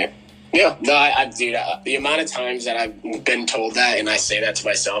 Exactly. Yeah. No, dude, the amount of times that I've been told that, and I say that to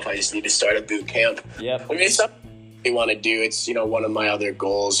myself, I just need to start a boot camp. Yep. I mean, it's something I want to do. It's, one of my other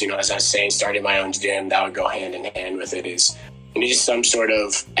goals, as I was saying, starting my own gym, that would go hand in hand with it, is just some sort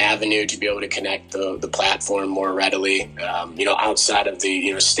of avenue to be able to connect the platform more readily, outside of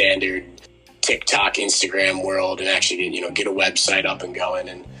the, standard TikTok, Instagram world, and actually, get a website up and going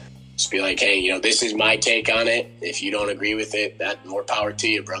and just be like, hey, this is my take on it. If you don't agree with it, that more power to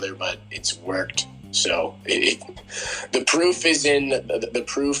you, brother, but it's worked. So the proof is in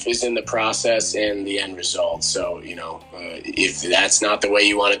the process and the end result. So, if that's not the way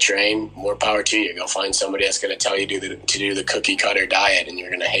you want to train, more power to you. Go find somebody that's going to tell you to do the cookie cutter diet, and you're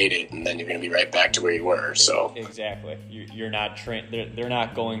going to hate it. And then you're going to be right back to where you were. So exactly. You're not they're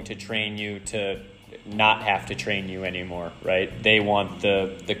not going to train you to not have to train you anymore, right? They want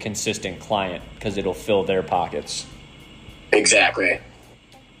the consistent client because it'll fill their pockets. Exactly.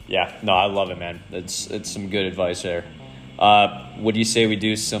 Yeah, no, I love it, man. It's some good advice there. What do you say we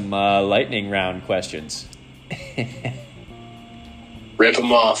do some lightning round questions? Rip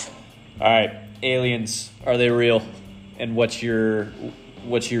them off. All right, aliens, are they real? And what's your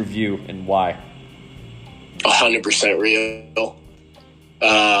view and why? 100% real.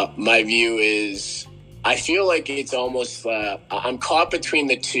 My view is, I feel like it's almost, I'm caught between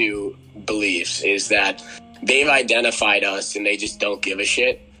the two beliefs, is that they've identified us and they just don't give a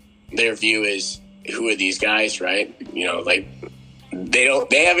shit. Their view is, who are these guys, right? Like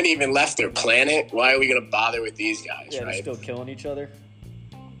they haven't even left their planet. Why are we going to bother with these guys, right? They're still killing each other.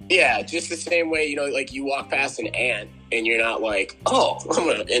 Yeah, just the same way, like you walk past an ant and you're not like, oh, I'm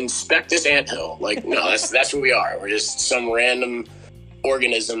going to inspect this anthill. Like, no, that's what we are. We're just some random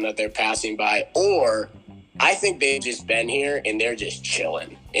organism that they're passing by. Or I think they've just been here and they're just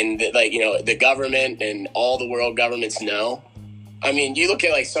chilling. And the government and all the world governments know. I mean, you look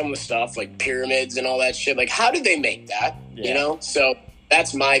at like some of the stuff like pyramids and all that shit. Like, how did they make that? Yeah. So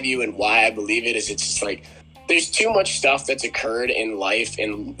that's my view, and why I believe it is, it's just like there's too much stuff that's occurred in life,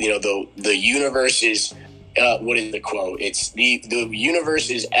 and the universe is what is the quote? It's the universe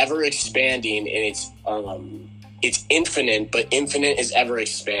is ever expanding, and it's infinite, but infinite is ever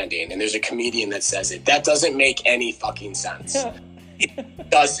expanding. And there's a comedian that says it. That doesn't make any fucking sense. It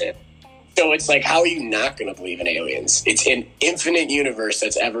doesn't. So it's like, how are you not going to believe in aliens? It's an infinite universe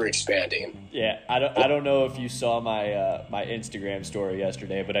that's ever expanding. Yeah, I don't know if you saw my my Instagram story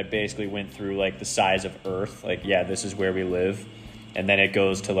yesterday, but I basically went through like the size of Earth. Like, yeah, this is where we live. And then it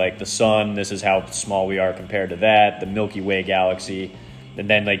goes to like the sun. This is how small we are compared to that. The Milky Way galaxy. And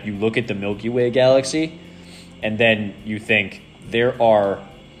then like you look at the Milky Way galaxy, and then you think there are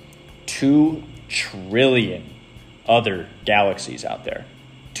 2 trillion other galaxies out there.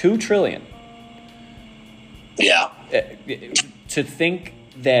 2 trillion. Yeah. To think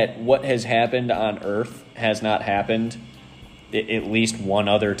that what has happened on Earth has not happened at least one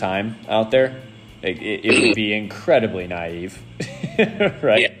other time out there, it would be incredibly naive.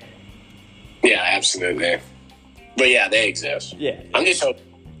 Right? Yeah, absolutely. But yeah, they exist. Yeah. I'm just hoping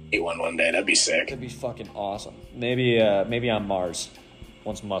to see one day. That'd be sick. That'd be fucking awesome. Maybe on Mars,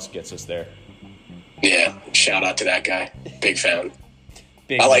 once Musk gets us there. Yeah, shout out to that guy. Big fan.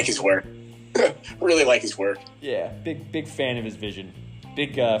 I like his work. Really like his work. Yeah, big fan of his vision.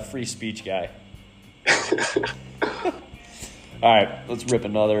 Big free speech guy. All right, let's rip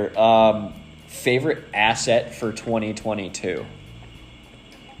another. Favorite asset for 2022?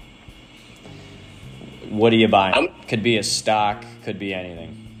 What are you buying? Could be a stock, could be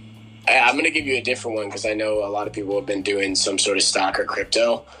anything. I'm going to give you a different one because I know a lot of people have been doing some sort of stock or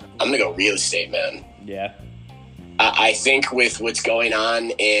crypto. I'm going to go real estate, man. Yeah. I think with what's going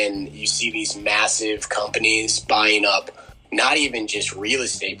on, and you see these massive companies buying up not even just real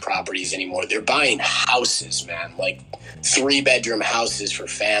estate properties anymore. They're buying houses, man, like 3-bedroom houses for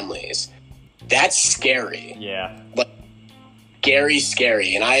families. That's scary. Yeah. Like,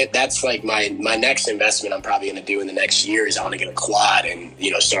 scary. And that's like my next investment I'm probably going to do in the next year is I want to get a quad and,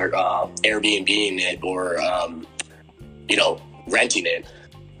 start Airbnb-ing it or, renting it.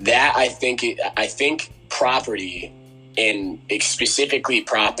 That I think property, and specifically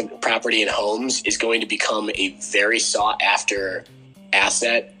property and homes, is going to become a very sought after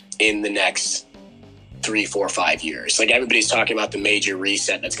asset in the next 3, 4, 5 years. Like, everybody's talking about the major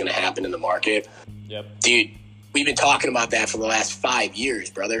reset that's going to happen in the market. Yep. Dude, we've been talking about that for the last 5 years,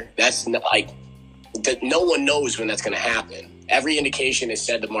 brother. That's like, no one knows when that's going to happen. Every indication has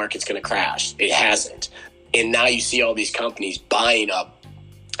said the market's going to crash. It hasn't. And now you see all these companies buying up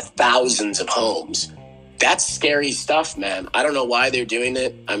thousands of homes. That's scary stuff, man. I don't know why they're doing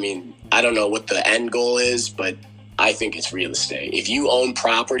it. I mean, I don't know what the end goal is, but I think it's real estate. If you own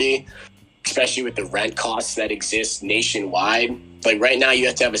property, especially with the rent costs that exist nationwide, like right now you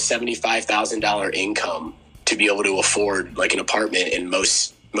have to have a $75,000 income to be able to afford like an apartment in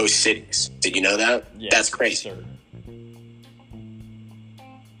most cities. Did you know that? Yeah, that's crazy. Sure.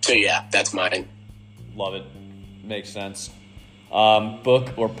 So yeah, that's mine. Love it. Makes sense. Book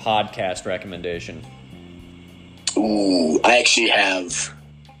or podcast recommendation? Ooh, I actually have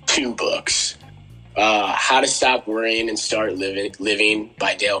 2 books. How to Stop Worrying and Start Living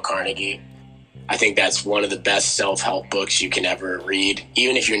by Dale Carnegie. I think that's one of the best self-help books you can ever read,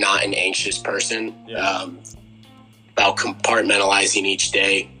 even if you're not an anxious person. Yeah. About compartmentalizing each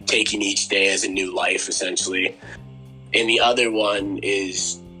day, taking each day as a new life, essentially. And the other one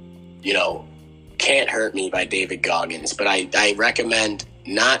is, Can't Hurt Me by David Goggins. But I recommend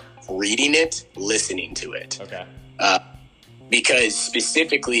not reading it, listening to it. Okay. Because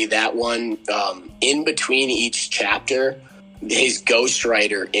specifically that one, in between each chapter, his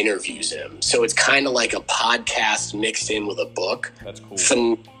ghostwriter interviews him. So it's kind of like a podcast mixed in with a book. That's cool.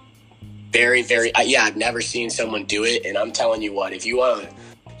 Some very, very, I've never seen someone do it. And I'm telling you what, if you want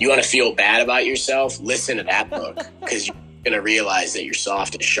to feel bad about yourself, listen to that book, because you're going to realize that you're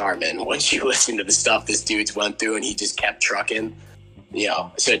soft as Charmin once you listen to the stuff this dude's went through and he just kept trucking.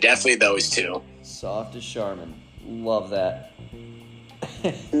 So definitely those 2. Soft as Charmin. Love that.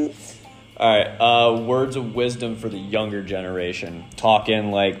 All right. Words of wisdom for the younger generation.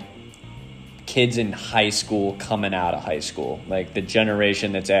 Talking like kids in high school coming out of high school. Like the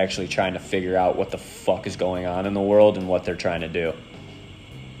generation that's actually trying to figure out what the fuck is going on in the world and what they're trying to do.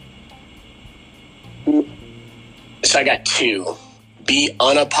 So I got 2. Be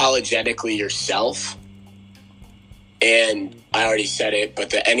unapologetically yourself. And I already said it,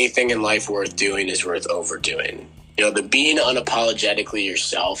 but anything in life worth doing is worth overdoing. The being unapologetically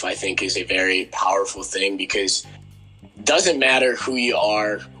yourself, I think, is a very powerful thing, because it doesn't matter who you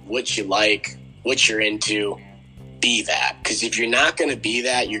are, what you like, what you're into, be that. Because if you're not going to be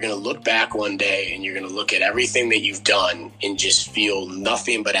that, you're going to look back one day and you're going to look at everything that you've done and just feel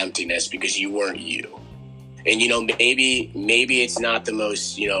nothing but emptiness because you weren't you. And, maybe it's not the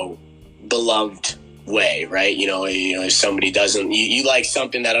most, beloved way, right? If somebody doesn't, you like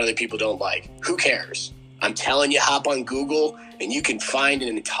something that other people don't like, who cares? I'm telling you, hop on Google and you can find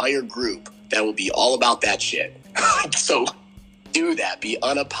an entire group that will be all about that shit. So do that. Be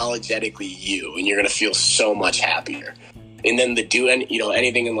unapologetically you, and you're going to feel so much happier. And then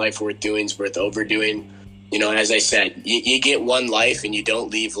anything in life worth doing is worth overdoing. As I said, you get one life and you don't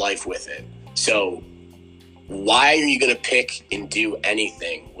leave life with it. So why are you going to pick and do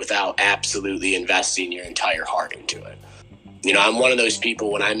anything without absolutely investing your entire heart into it? I'm one of those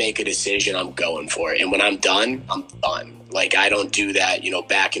people, when I make a decision, I'm going for it. And when I'm done, I'm done. Like, I don't do that,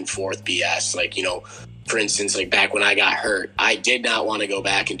 back and forth BS. Like, for instance, like back when I got hurt, I did not want to go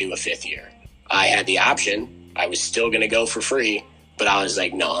back and do a 5th year. I had the option. I was still going to go for free, but I was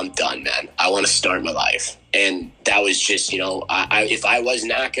like, no, I'm done, man. I want to start my life. And that was just, if I was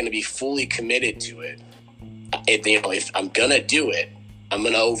not going to be fully committed to it, if I'm going to do it, I'm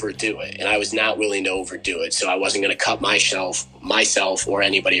going to overdo it. And I was not willing to overdo it. So I wasn't going to cut myself or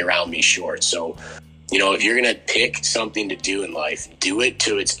anybody around me short. So, if you're going to pick something to do in life, do it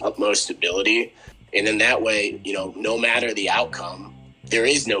to its utmost ability. And then that way, no matter the outcome, there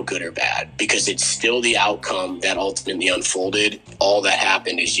is no good or bad, because it's still the outcome that ultimately unfolded. All that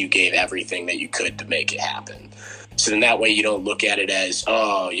happened is you gave everything that you could to make it happen. So then that way you don't look at it as,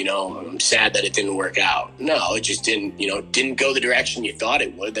 I'm sad that it didn't work out. No, it just didn't go the direction you thought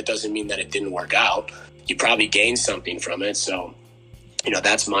it would. That doesn't mean that it didn't work out. You probably gained something from it. So,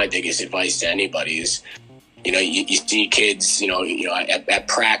 that's my biggest advice to anybody is, you see kids, at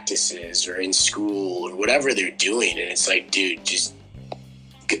practices or in school or whatever they're doing. And it's like, dude, just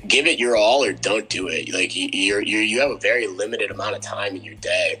give it your all or don't do it. Like you have a very limited amount of time in your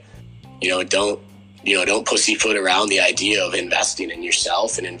day. Don't pussyfoot around the idea of investing in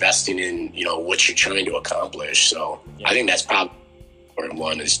yourself and investing in, what you're trying to accomplish. So yeah. I think that's probably important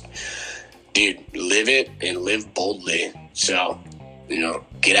one is, dude, live it and live boldly. So,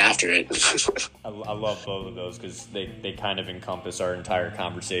 get after it. I love both of those because they kind of encompass our entire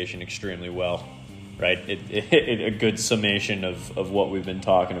conversation extremely well, right? A good summation of what we've been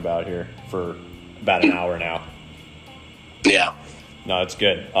talking about here for about an hour now. Yeah. No, it's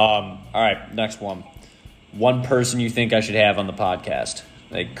good. All right, next one. One person you think I should have on the podcast.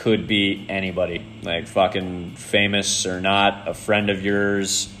 Like, could be anybody. Like, fucking famous or not, a friend of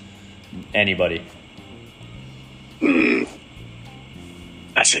yours, anybody.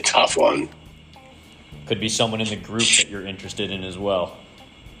 That's a tough one. Could be someone in the group that you're interested in as well.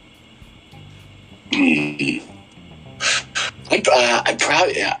 I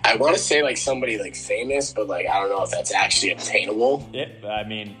want to say like somebody like famous, but like I don't know if that's actually obtainable. Yeah, I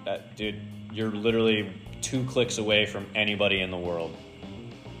mean, dude, you're literally 2 clicks away from anybody in the world.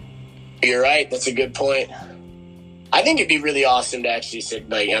 You're right. That's a good point. I think it'd be really awesome to actually sit,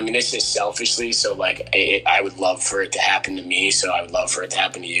 this is selfishly, so like I would love for it to happen to me, so I would love for it to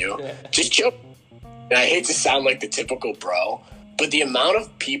happen to you. Just joke. And I hate to sound like the typical bro, but the amount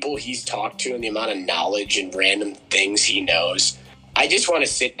of people he's talked to and the amount of knowledge and random things he knows, I just want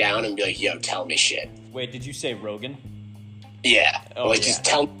to sit down and be like, yo, tell me shit. Wait, did you say Rogan? Yeah. Just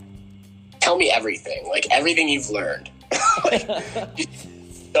tell me everything. Like, everything you've learned.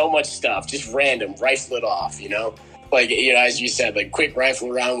 So much stuff. Just random. Rifle it off, Like, as you said, like, quick rifle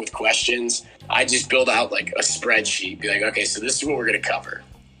around with questions. I just build out, like, a spreadsheet. Be like, okay, so this is what we're going to cover.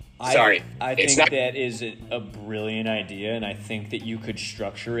 Sorry. I think that is a brilliant idea, and I think that you could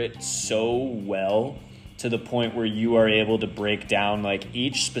structure it so well to the point where you are able to break down, like,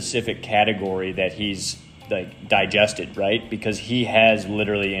 each specific category that he's, like, digested, right? Because he has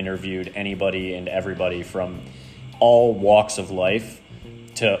literally interviewed anybody and everybody from all walks of life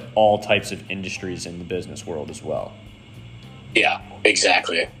to all types of industries in the business world as well. Yeah,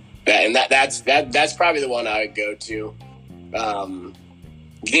 exactly. That's probably the one I would go to.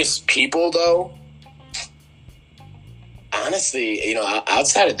 This people, though, honestly,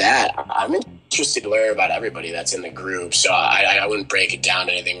 outside of that, I'm interested to learn about everybody that's in the group. So I wouldn't break it down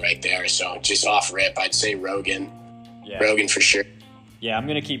to anything right there. So just off rip, I'd say Rogan. Yeah. Rogan for sure. Yeah, I'm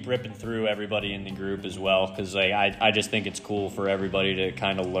going to keep ripping through everybody in the group as well because I just think it's cool for everybody to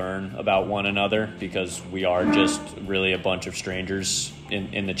kind of learn about one another because we are just really a bunch of strangers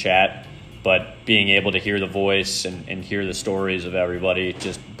in the chat. But being able to hear the voice and hear the stories of everybody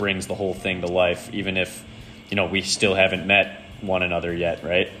just brings the whole thing to life, even if, we still haven't met one another yet,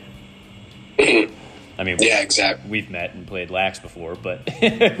 right? I mean, yeah, exactly. We've met and played lax before, but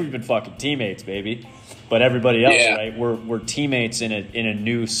we've been fucking teammates, baby. But everybody else, yeah. Right? We're teammates in a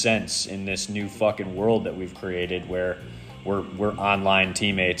new sense in this new fucking world that we've created where we're online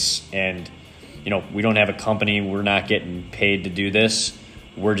teammates and, we don't have a company. We're not getting paid to do this.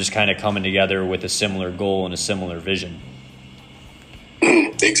 We're just kind of coming together with a similar goal and a similar vision.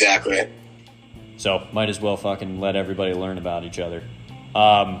 Exactly. So might as well fucking let everybody learn about each other.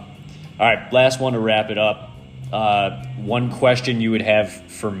 All right, last one to wrap it up. One question you would have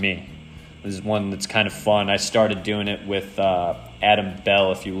for me. This is one that's kind of fun. I started doing it with Adam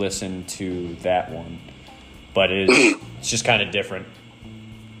Bell, if you listen to that one. But it's just kind of different.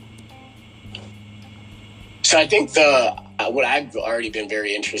 So I think what I've already been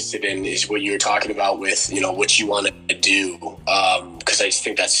very interested in is what you were talking about with, what you want to do. Because I just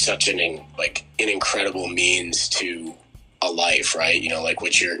think that's such an incredible means to a life, right? Like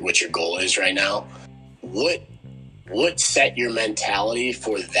what your goal is right now. What set your mentality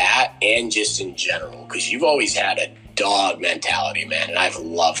for that and just in general? Because you've always had a dog mentality, man, and I've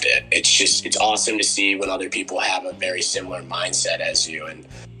loved it. It's awesome to see when other people have a very similar mindset as you. And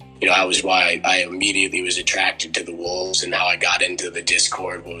that was why I immediately was attracted to the Wolves and how I got into the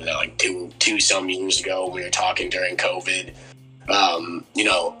Discord. What was that, like two some years ago when we were talking during COVID?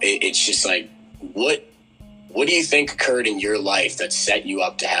 It's just like, what do you think occurred in your life that set you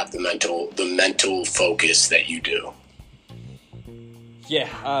up to have the mental focus that you do?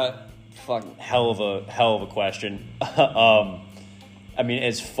 Yeah, fucking hell of a question. I mean,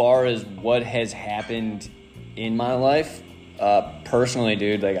 as far as what has happened in my life, personally,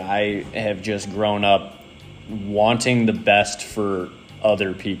 dude, like I have just grown up wanting the best for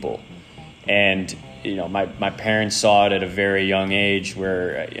other people. And my parents saw it at a very young age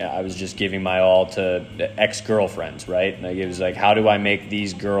where I was just giving my all to ex-girlfriends, right? Like, it was like, how do I make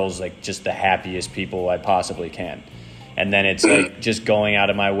these girls like just the happiest people I possibly can? And then it's like just going out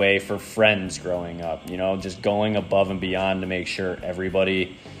of my way for friends growing up, just going above and beyond to make sure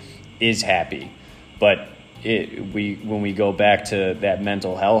everybody is happy. But when we go back to that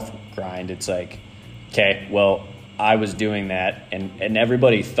mental health grind, it's like, okay, well, I was doing that, and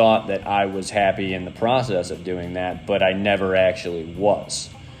everybody thought that I was happy in the process of doing that, but I never actually was.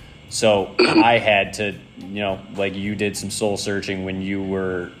 So I had to, like you did some soul searching when you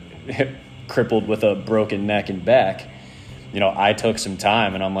were crippled with a broken neck and back. I took some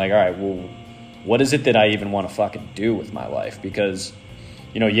time, and I'm like, all right, well, what is it that I even want to fucking do with my life? Because,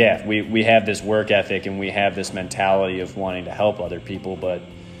 we have this work ethic and we have this mentality of wanting to help other people, but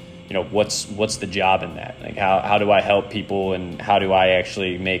what's the job in that? Like, how do I help people, and how do I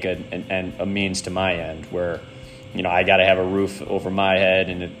actually make a means to my end where, I got to have a roof over my head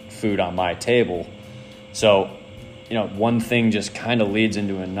and food on my table. So, one thing just kind of leads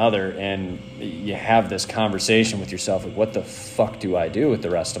into another, and you have this conversation with yourself, like, what the fuck do I do with the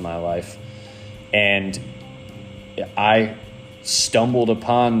rest of my life? And I stumbled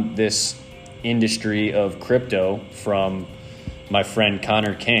upon this industry of crypto from my friend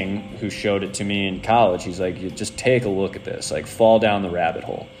Connor King, who showed it to me in college. He's like, just take a look at this, like, fall down the rabbit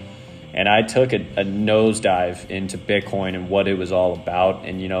hole. And I took a nosedive into Bitcoin and what it was all about.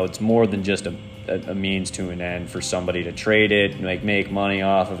 And, it's more than just a means to an end for somebody to trade it and like make money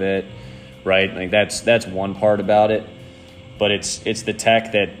off of it, right? Like, that's one part about it. But it's the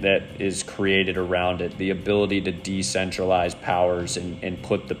tech that is created around it, the ability to decentralize powers and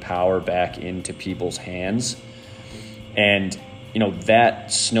put the power back into people's hands. And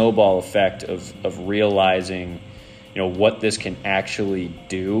that snowball effect of realizing, what this can actually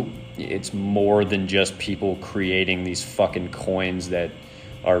do. It's more than just people creating these fucking coins that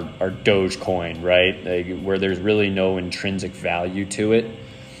are Dogecoin, right? Like, where there's really no intrinsic value to it.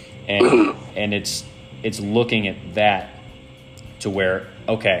 And it's looking at that to where,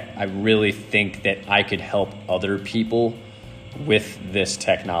 okay, I really think that I could help other people with this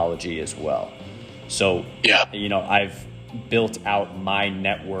technology as well. So, I've built out my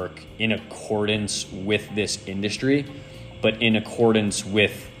network in accordance with this industry, but in accordance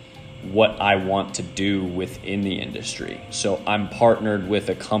with what I want to do within the industry. So I'm partnered with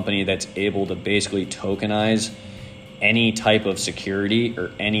a company that's able to basically tokenize any type of security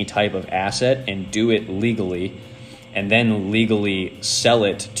or any type of asset and do it legally, and then legally sell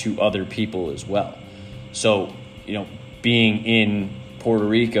it to other people as well. So, being in Puerto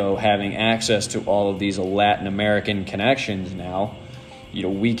Rico, having access to all of these Latin American connections now,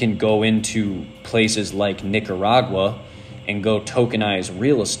 we can go into places like Nicaragua and go tokenize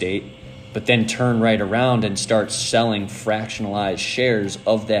real estate, but then turn right around and start selling fractionalized shares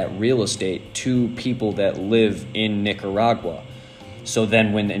of that real estate to people that live in Nicaragua. So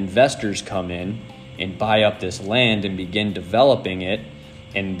then when investors come in and buy up this land and begin developing it,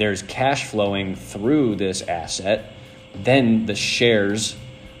 and there's cash flowing through this asset, then the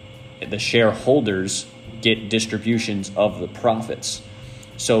shareholders get distributions of the profits.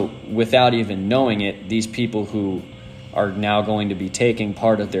 So without even knowing it, these people who are now going to be taking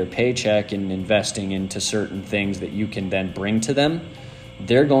part of their paycheck and investing into certain things that you can then bring to them,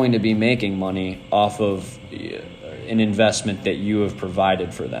 they're going to be making money off of an investment that you have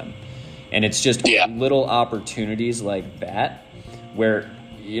provided for them. And it's just little opportunities like that where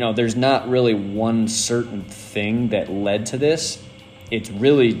there's not really one certain thing that led to this. It's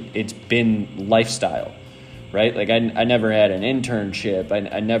been lifestyle, right? Like, I never had an internship.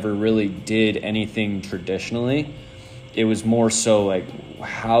 I never really did anything traditionally. It was more so like,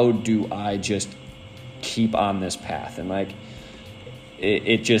 how do I just keep on this path? And like,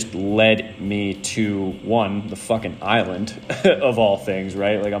 it just led me to, one, the fucking island of all things,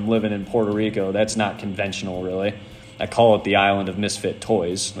 right? Like, I'm living in Puerto Rico. That's not conventional, really. I call it the island of misfit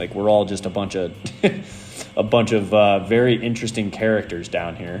toys. Like, we're all just a bunch of very interesting characters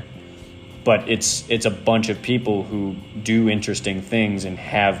down here. But it's a bunch of people who do interesting things and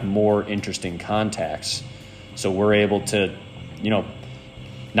have more interesting contacts. So we're able to,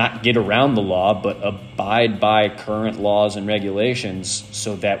 not get around the law, but abide by current laws and regulations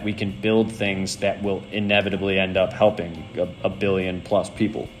so that we can build things that will inevitably end up helping a billion plus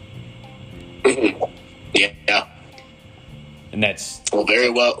people. Yeah. And that's very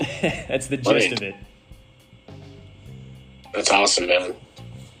well. That's the gist of it. That's awesome, man.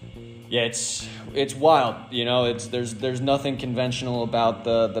 Yeah, it's wild. There's nothing conventional about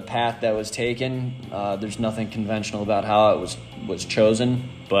the path that was taken. There's nothing conventional about how it was chosen.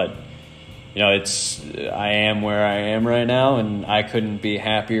 But I am where I am right now, and I couldn't be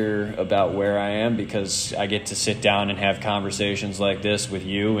happier about where I am because I get to sit down and have conversations like this with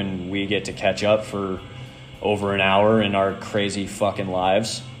you, and we get to catch up for over an hour in our crazy fucking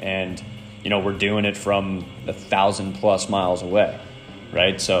lives. And, we're doing it from 1,000+ miles away,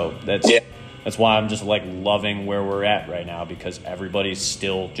 right? So that's why I'm just like loving where we're at right now, because everybody's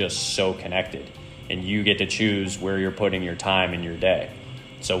still just so connected, and you get to choose where you're putting your time in your day.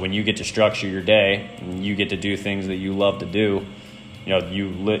 So when you get to structure your day and you get to do things that you love to do,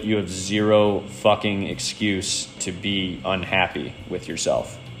 you have zero fucking excuse to be unhappy with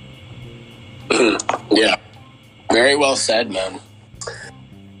yourself. Yeah. Very well said, man.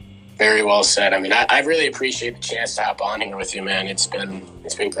 Very well said. I mean, I really appreciate the chance to hop on here with you, man. It's been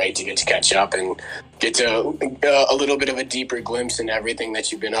great to get to catch up and get to a little bit of a deeper glimpse in everything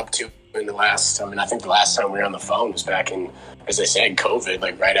that you've been up to in the last. I think the last time we were on the phone was back in, as I said, COVID,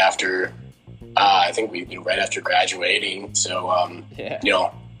 like right after. I think right after graduating. So, I'm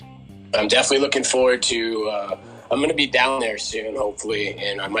definitely looking forward to. I'm going to be down there soon, hopefully,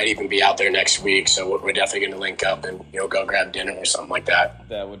 and I might even be out there next week. So we're definitely going to link up and go grab dinner or something like that.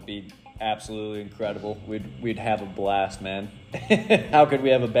 That would be absolutely incredible. We'd have a blast, man. How could we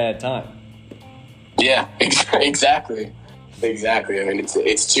have a bad time? Yeah, exactly. I mean,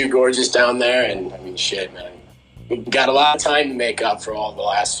 it's too gorgeous down there, and I mean, shit, man. We got a lot of time to make up for all the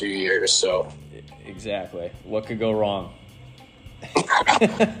last few years. So exactly, what could go wrong?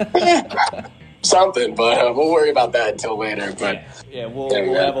 Something, but we'll worry about that until later. But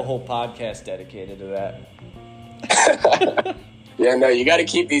we'll have a whole podcast dedicated to that. Yeah, no, you got to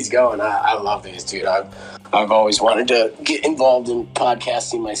keep these going. I love these, dude. I've always wanted to get involved in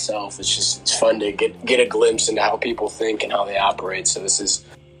podcasting myself. It's fun to get a glimpse into how people think and how they operate. So this is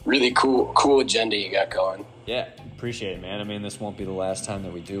really cool agenda you got going. Yeah, appreciate it, man. I mean, this won't be the last time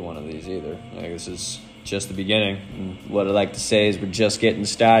that we do one of these either. This is just the beginning. And what I like to say is we're just getting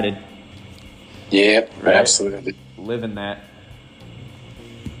started. Yeah, right? Absolutely. Living that.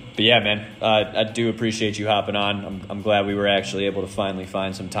 But yeah, man, I do appreciate you hopping on. I'm glad we were actually able to finally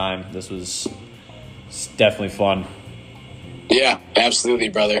find some time. This was definitely fun. Yeah, absolutely,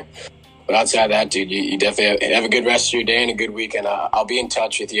 brother. But outside of that, dude, you definitely have a good rest of your day and a good weekend. I'll be in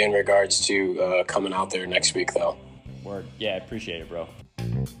touch with you in regards to coming out there next week, though. Word. Yeah, I appreciate it, bro.